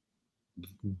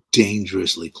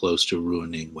dangerously close to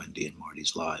ruining Wendy and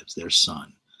Marty's lives, their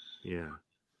son. Yeah.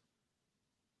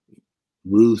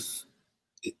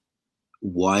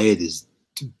 Wyatt is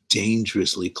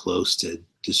dangerously close to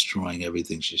destroying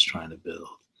everything she's trying to build.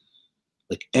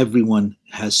 Like, everyone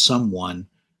has someone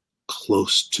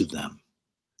close to them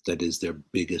that is their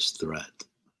biggest threat.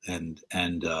 And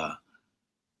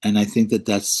I think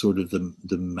that's sort of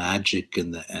the magic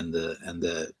and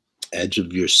the edge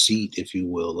of your seat, if you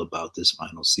will, about this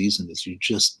final season, is you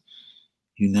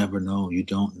never know. You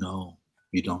don't know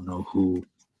who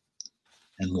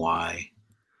and why.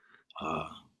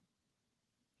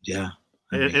 Yeah.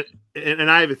 And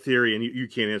I have a theory, and you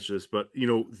can't answer this, but, you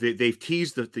know, they've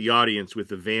teased the audience with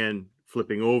the van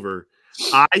flipping over.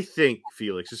 I think,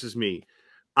 Felix, this is me.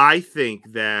 I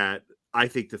think the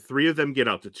 3 of them get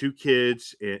out, the 2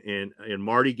 kids and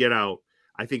Marty get out.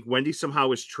 I think Wendy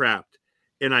somehow is trapped.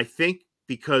 And I think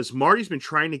because Marty's been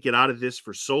trying to get out of this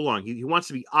for so long, he wants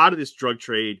to be out of this drug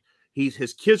trade.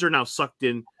 His kids are now sucked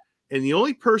in. And the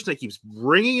only person that keeps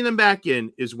bringing them back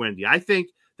in is Wendy. I think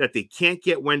that they can't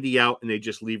get Wendy out and they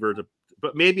just leave her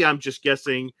but maybe I'm just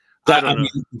guessing.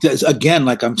 Again,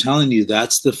 like I'm telling you,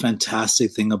 that's the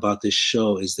fantastic thing about this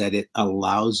show, is that it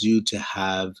allows you to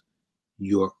have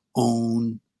your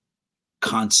own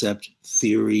concept,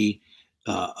 theory,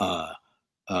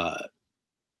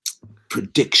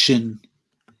 prediction.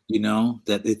 You know,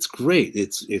 that it's great.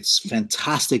 It's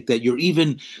fantastic that you're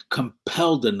even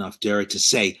compelled enough, Derek, to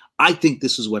say, I think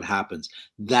this is what happens.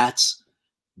 That's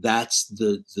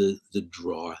the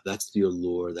draw. That's the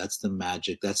allure. That's the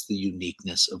magic. That's the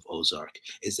uniqueness of Ozark,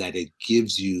 is that it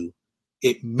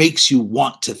makes you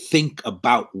want to think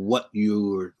about what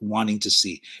you're wanting to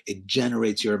see. It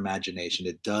generates your imagination.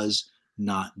 It does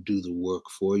not do the work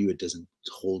for you. It doesn't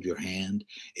hold your hand.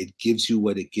 It gives you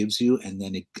what it gives you, and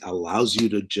then it allows you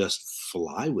to just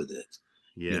fly with it.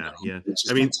 Yeah, you know? Yeah.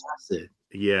 I mean, fantastic.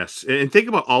 Yes. And think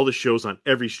about all the shows on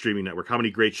every streaming network, how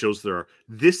many great shows there are.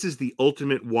 This is the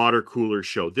ultimate water cooler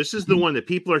show. This is the one that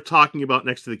people are talking about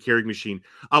next to the Keurig machine.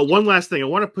 One last thing. I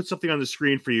want to put something on the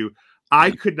screen for you.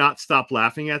 I could not stop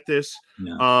laughing at this.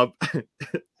 Yeah.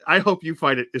 I hope you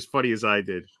find it as funny as I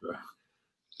did. Sure.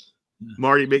 Yeah.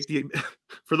 Marty,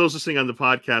 for those listening on the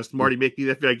podcast, Marty, make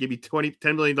the FBI give me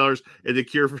 $10 million and the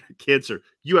cure for cancer.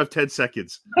 You have 10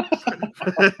 seconds.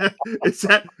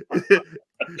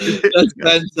 That's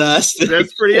fantastic.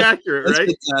 That's pretty accurate, That's right?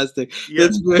 fantastic. Yeah.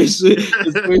 That's very sweet.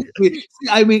 That's very sweet.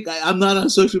 I mean, I'm not on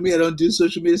social media. I don't do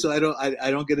social media, so I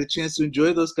don't get a chance to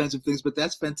enjoy those kinds of things. But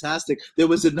that's fantastic. There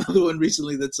was another one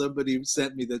recently that somebody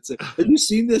sent me that said, "Have you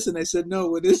seen this?" And I said, "No.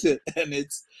 What is it?" And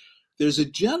there's a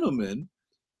gentleman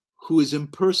who is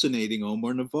impersonating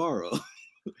Omar Navarro,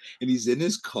 and he's in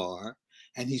his car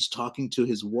and he's talking to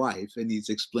his wife and he's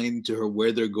explaining to her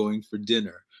where they're going for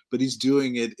dinner. But he's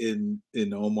doing it in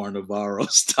Omar Navarro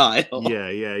style. Yeah.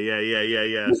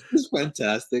 It's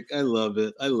fantastic. I love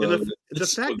it. I love it. The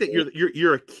fact that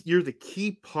you're the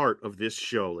key part of this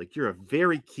show, like you're a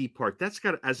very key part. That's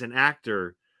got, as an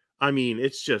actor, I mean,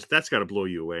 that's got to blow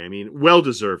you away. I mean, well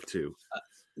deserved too.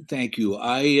 Thank you.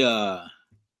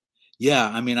 Yeah.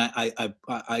 I mean, I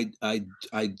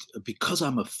because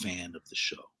I'm a fan of the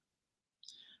show,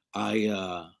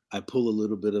 I pull a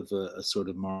little bit of a sort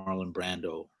of Marlon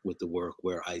Brando with the work,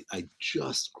 where I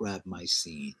just grab my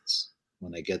scenes.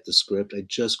 When I get the script, I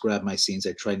just grab my scenes.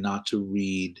 I try not to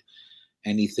read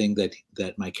anything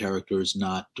that my character is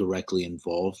not directly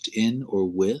involved in or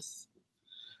with.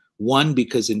 One,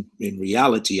 because in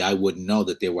reality, I wouldn't know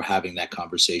that they were having that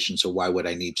conversation, so why would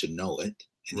I need to know it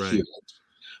and hear it?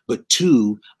 But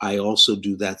two, I also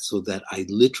do that so that I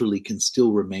literally can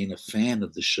still remain a fan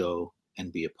of the show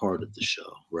and be a part of the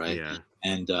show, right? Yeah.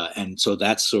 And so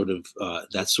that's sort of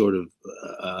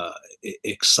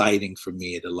exciting for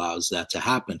me. It allows that to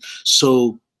happen.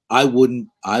 So I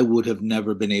would have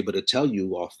never been able to tell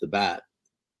you off the bat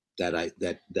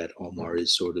that Omar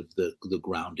is sort of the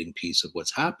grounding piece of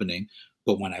what's happening.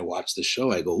 But when I watch the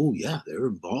show, I go, oh yeah, they're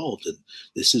involved and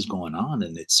this is going on,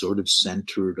 and it's sort of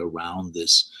centered around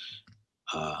this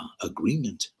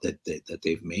agreement that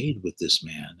they've made with this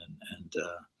man, and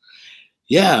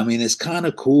yeah, I mean, it's kind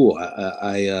of cool.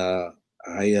 I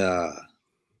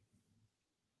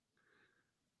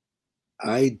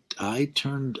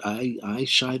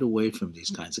shied away from these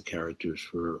kinds of characters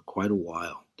for quite a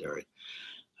while, Derek.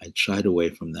 I shied away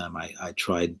from them. I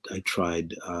tried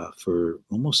for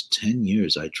almost 10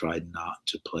 years. I tried not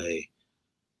to play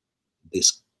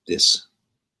this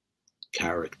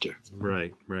character.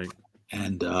 Right.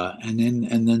 And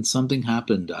then something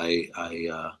happened. I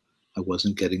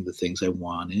wasn't getting the things I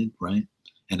wanted, right?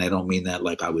 And I don't mean that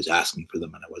like I was asking for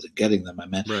them and I wasn't getting them. I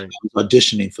meant I was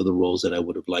auditioning for the roles that I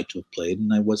would have liked to have played,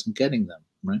 and I wasn't getting them,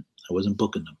 right? I wasn't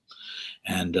booking them.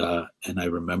 And I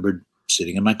remembered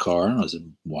sitting in my car. I was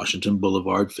in Washington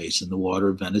Boulevard, facing the water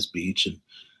of Venice Beach,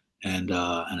 and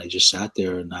I just sat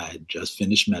there, and I had just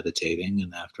finished meditating.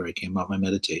 And after I came out my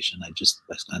meditation, I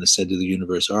kind of said to the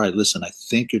universe, all right, listen, I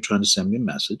think you're trying to send me a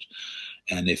message.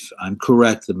 And if I'm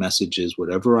correct, the message is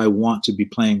whatever I want to be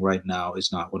playing right now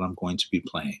is not what I'm going to be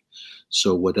playing.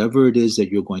 So whatever it is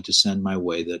that you're going to send my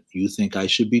way that you think I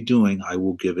should be doing, I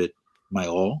will give it my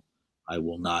all. I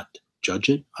will not judge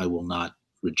it. I will not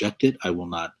reject it. I will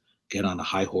not get on a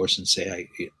high horse and say,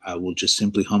 I will just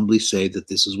simply humbly say that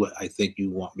this is what I think you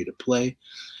want me to play.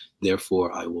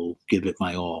 Therefore, I will give it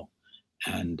my all.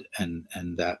 And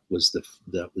that was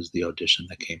the audition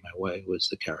that came my way, was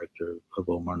the character of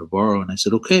Omar Navarro. And I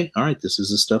said, okay, all right, this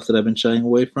is the stuff that I've been shying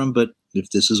away from, but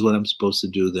if this is what I'm supposed to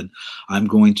do, then I'm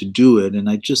going to do it. And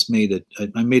I just made it.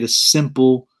 I made a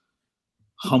simple,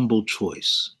 humble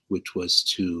choice, which was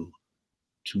to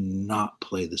not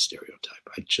play the stereotype.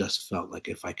 I just felt like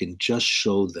if I can just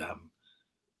show them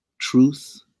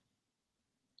truth,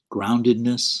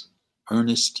 groundedness,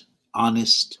 earnest,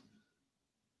 honest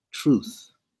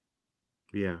truth.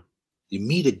 Yeah. You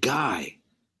meet a guy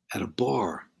at a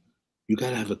bar, you got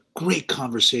to have a great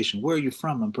conversation. Where are you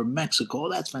from? I'm from Mexico. Oh,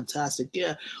 that's fantastic.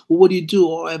 Yeah. Well, what do you do?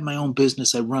 Oh, I have my own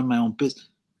business. I run my own business.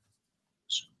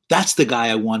 That's the guy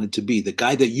I wanted to be, the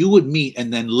guy that you would meet.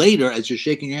 And then later, as you're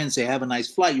shaking your hand and say, have a nice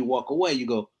flight, you walk away, you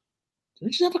go, did I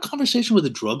just have a conversation with a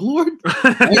drug lord?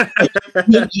 Right?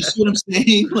 You see what I'm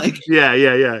saying? Like, yeah.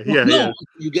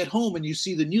 You get home and you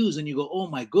see the news and you go, oh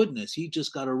my goodness, he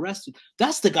just got arrested.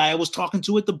 That's the guy I was talking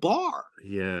to at the bar.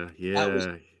 Yeah.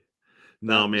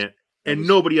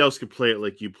 Nobody else could play it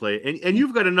like you play it. And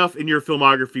you've got enough in your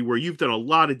filmography where you've done a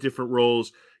lot of different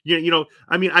roles. You know,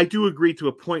 I mean, I do agree to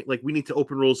a point, like we need to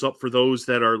open roles up for those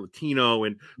that are Latino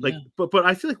and like, but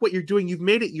I feel like what you're doing, you've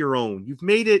made it your own. You've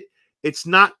made it, it's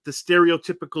not the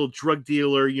stereotypical drug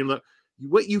dealer, you know,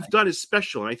 what you've done is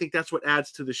special. And I think that's what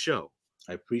adds to the show.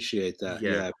 I appreciate that.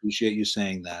 Yeah, I appreciate you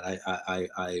saying that.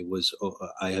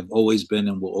 I have always been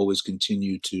and will always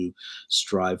continue to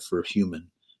strive for the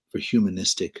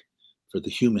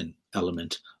human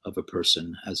element of a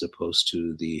person, as opposed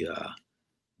to the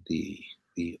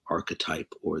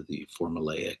archetype or the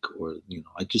formulaic, or, you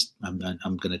know,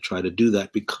 I'm going to try to do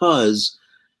that because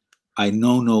I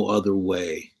know no other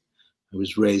way. I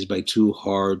was raised by two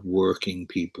hard-working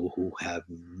people who have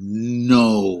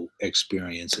no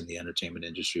experience in the entertainment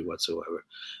industry whatsoever.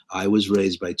 I was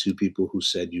raised by two people who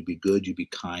said, you be good, you be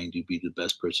kind, you be the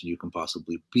best person you can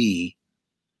possibly be.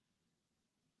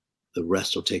 The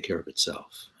rest will take care of itself,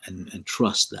 and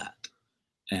trust that.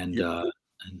 And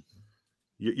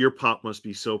your pop must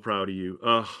be so proud of you.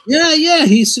 Yeah,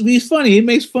 he's funny. He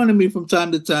makes fun of me from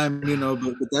time to time,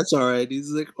 but that's all right.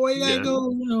 He's like, "Oh, you gotta go,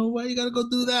 why you gotta go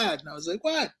do that?" And I was like,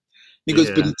 "What?" He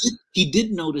goes, "But he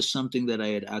did notice something that I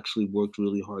had actually worked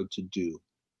really hard to do.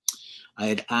 I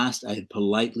had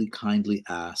politely, kindly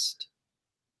asked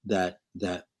that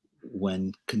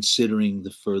when considering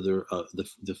the further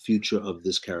the future of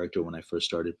this character when I first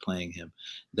started playing him,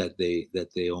 that they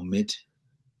omit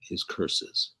his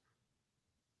curses,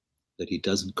 that he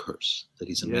doesn't curse, that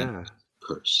he's a man who doesn't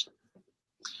curse."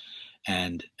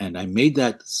 And I made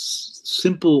that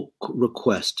simple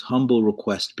request, humble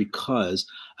request, because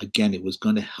again, it was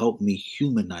going to help me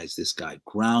humanize this guy,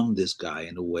 ground this guy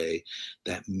in a way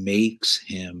that makes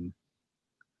him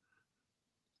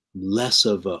less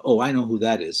of a, oh, I know who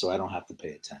that is, so I don't have to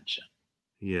pay attention.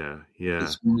 Yeah.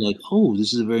 It's more like, oh,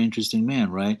 this is a very interesting man,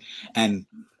 right? And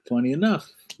funny enough,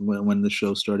 when the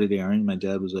show started airing, my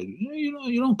dad was like, yeah,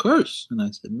 you don't curse. And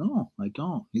I said, no, I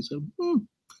don't. He said,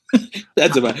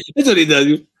 that's what he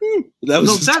does.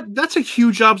 That's a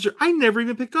huge observation. I never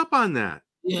even picked up on that.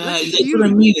 Yeah, that's what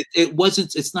I mean.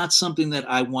 It's not something that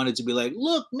I wanted to be like,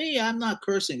 look, me, I'm not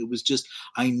cursing. It was just,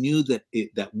 I knew that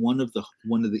that one of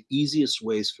the easiest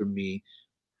ways for me,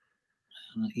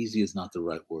 easy is not the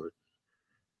right word.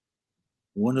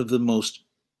 One of the most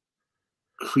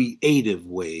creative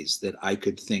ways that I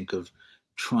could think of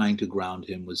trying to ground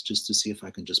him was just to see if I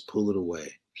can just pull it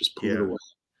away. Just pull it away.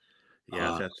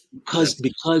 Yeah,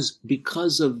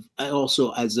 because of, I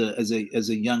also as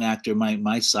a young actor,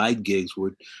 my side gigs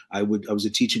were I was a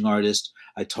teaching artist.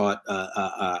 I taught,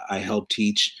 I helped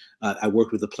teach. I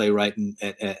worked with a playwright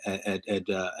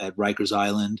at Rikers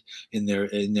Island in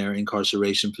their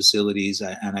incarceration facilities,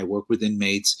 and I worked with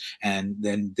inmates. And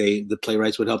then the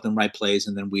playwrights would help them write plays,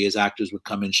 and then we as actors would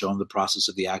come and show them the process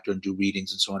of the actor and do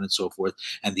readings and so on and so forth.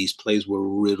 And these plays were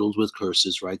riddled with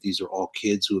curses, right? These are all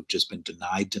kids who have just been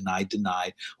denied,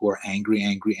 who are angry,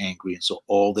 and so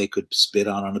all they could spit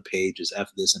on a page is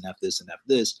F this and F this and F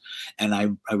this. And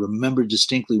I remember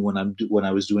distinctly when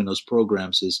I was doing those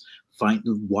programs is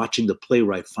watching the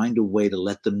playwright find a way to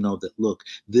let them know that, look,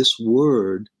 this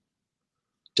word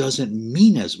doesn't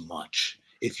mean as much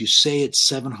if you say it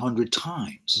 700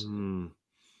 times.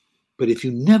 But if you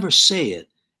never say it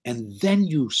and then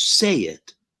you say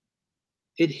it,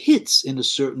 it hits in a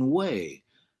certain way.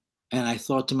 And I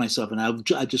thought to myself, and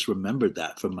I just remembered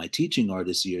that from my teaching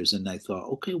artist years. And I thought,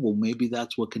 okay, well, maybe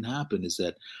that's what can happen, is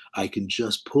that I can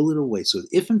just pull it away. So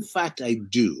if in fact I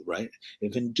do, right?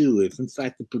 If in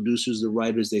fact the producers, the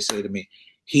writers, they say to me,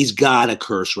 he's got a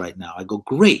curse right now. I go,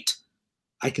 great,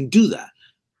 I can do that,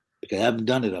 because I haven't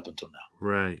done it up until now.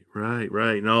 Right.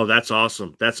 No, that's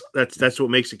awesome. That's what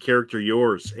makes a character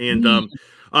yours. And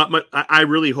I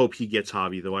really hope he gets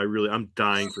Javi, though. I'm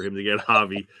dying for him to get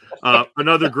Javi.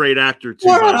 Another great actor too.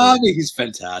 Javi, he's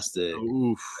fantastic.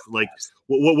 Oof, like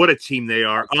what a team they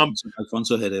are.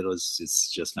 Alfonso Herrero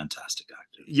is just fantastic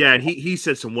actor. Yeah, and he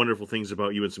said some wonderful things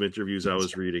about you in some interviews I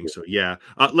was reading. So yeah,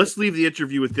 let's leave the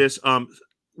interview with this.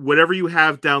 Whatever you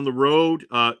have down the road,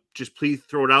 just please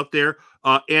throw it out there.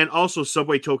 And also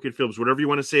Subway Token Films, whatever you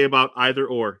want to say about either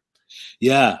or.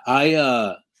 Yeah,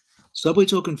 Subway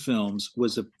Token Films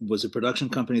was a production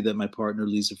company that my partner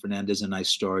Lisa Fernandez and I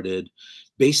started.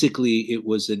 Basically, it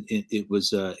was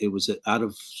out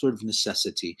of sort of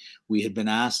necessity. We had been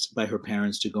asked by her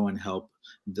parents to go and help.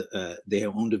 They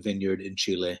owned a vineyard in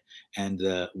Chile, and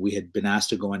we had been asked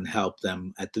to go and help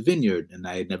them at the vineyard. And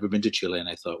I had never been to Chile, and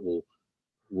I thought, well,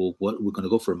 what, we're going to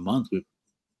go for a month. Let's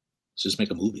just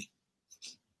make a movie.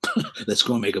 Let's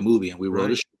go and make a movie. And we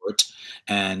wrote a short,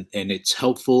 and it's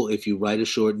helpful if you write a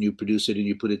short and you produce it and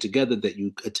you put it together, that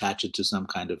you attach it to some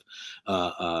kind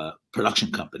of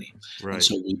production company. Right. And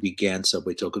so we began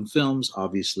Subway Token Films,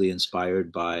 obviously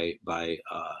inspired by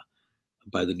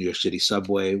the New York City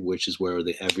subway, which is where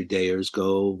the everydayers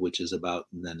go, which is about,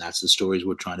 and then that's the stories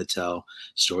we're trying to tell,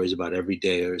 stories about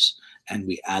everydayers. And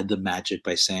we add the magic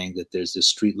by saying that there's this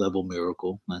street level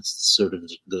miracle. That's sort of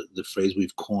the phrase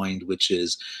we've coined, which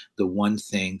is the one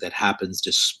thing that happens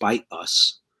despite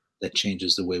us that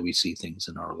changes the way we see things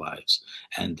in our lives.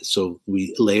 And so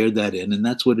we layered that in, and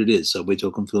that's what it is. Subway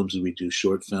Token Films is we do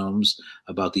short films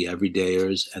about the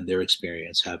everydayers and their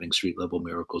experience having street level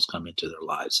miracles come into their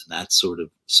lives. And that's sort of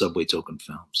Subway Token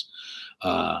Films.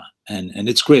 And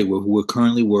it's great. We're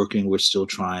currently working. We're still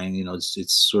trying. You know,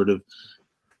 it's sort of,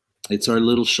 it's our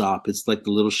little shop. It's like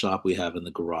the little shop we have in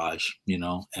the garage, you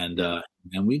know, and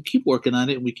we keep working on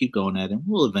it, and we keep going at it, and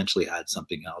we'll eventually add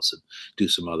something else and do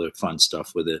some other fun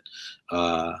stuff with it.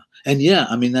 And yeah,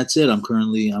 I mean, that's it. I'm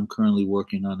currently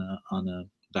working on a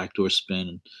backdoor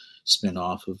spin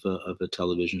off of a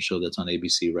television show that's on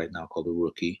ABC right now called The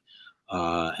Rookie.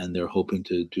 And they're hoping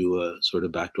to do a sort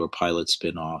of backdoor pilot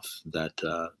spin-off that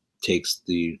takes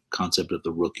the concept of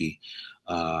the Rookie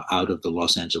out of the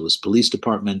Los Angeles Police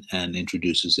Department and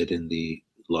introduces it in the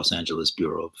Los Angeles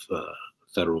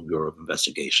Federal Bureau of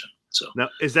Investigation. So now,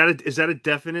 is that a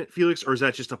definite, Felix, or is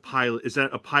that just a pilot? Is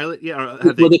that a pilot? Yeah.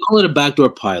 Well, they call it a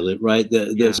backdoor pilot, right? So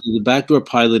the backdoor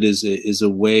pilot is a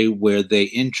way where they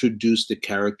introduce the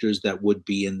characters that would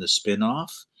be in the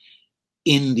spin-off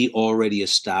in the already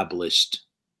established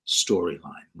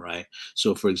storyline, right?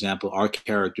 So, for example, our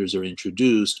characters are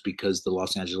introduced because the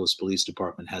Los Angeles Police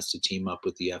Department has to team up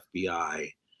with the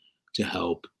FBI to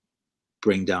help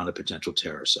bring down a potential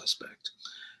terror suspect.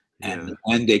 Yeah. And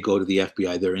when they go to the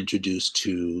FBI, they're introduced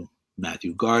to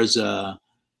Matthew Garza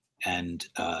and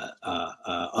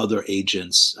other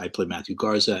agents. I play Matthew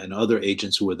Garza and other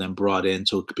agents who are then brought in.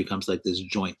 So it becomes like this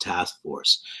joint task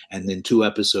force. And in 2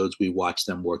 episodes, we watch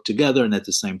them work together. And at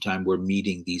the same time, we're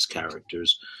meeting these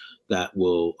characters that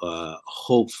will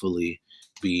hopefully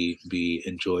be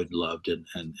enjoyed, loved,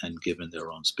 and given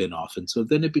their own spin-off. And so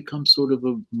then it becomes sort of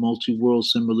a multi-world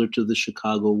similar to the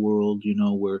Chicago world, you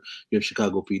know, where you have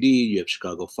Chicago PD, you have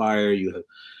Chicago Fire, you have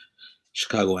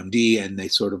Chicago MD, and they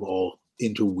sort of all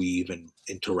interweave and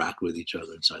interact with each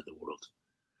other inside the world.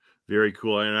 Very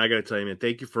cool. And I got to tell you, man,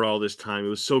 thank you for all this time. It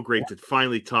was so great to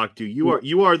finally talk to you.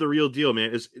 You are the real deal,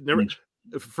 man.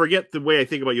 Forget the way I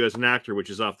think about you as an actor, which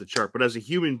is off the chart, but as a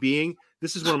human being,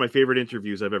 this is one of my favorite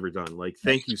interviews I've ever done. Like,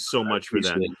 thank you so much for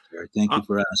that. Thank you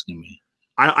for asking me.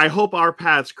 I hope our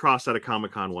paths cross at a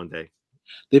Comic-Con one day.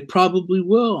 They probably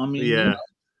will. I mean, yeah.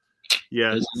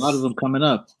 Yeah, there's a lot of them coming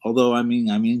up. Although, I mean,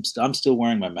 I'm still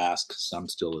wearing my mask because I'm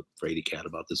still a fraidy cat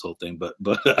about this whole thing. But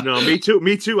no, me too.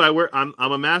 I'm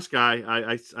a mask guy.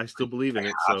 I still believe in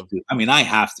it. So I mean, I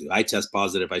have to. I test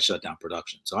positive. I shut down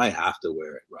production, so I have to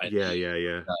wear it, right?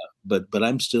 Yeah. But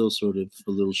I'm still sort of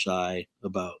a little shy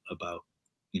about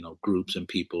you know, groups and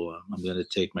people. I'm going to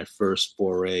take my first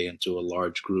foray into a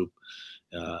large group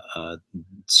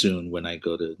soon when I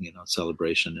go to, you know,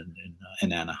 Celebration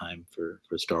in Anaheim for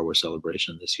Star Wars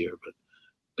Celebration this year.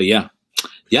 But yeah,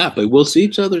 but we'll see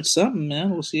each other at something, man.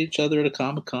 We'll see each other at a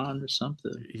Comic-Con or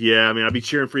something. Yeah, I mean, I'll be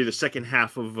cheering for you the second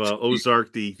half of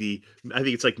Ozark. I think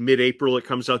it's like mid-April it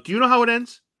comes out. Do you know how it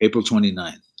ends? April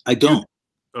 29th. I don't.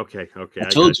 Okay. I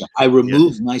told you. I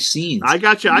removed my scenes. I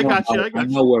got you. I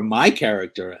know where my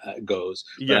character goes.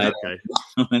 Yeah. Okay. I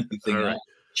don't know anything else.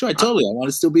 Sure, I totally. I want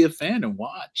to still be a fan and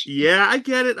watch. Yeah, I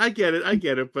get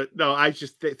it. But no, I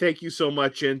just thank you so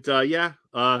much, and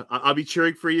I'll be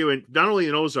cheering for you, and not only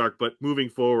in Ozark, but moving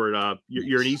forward.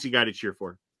 You're an easy guy to cheer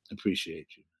for. Appreciate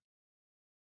you.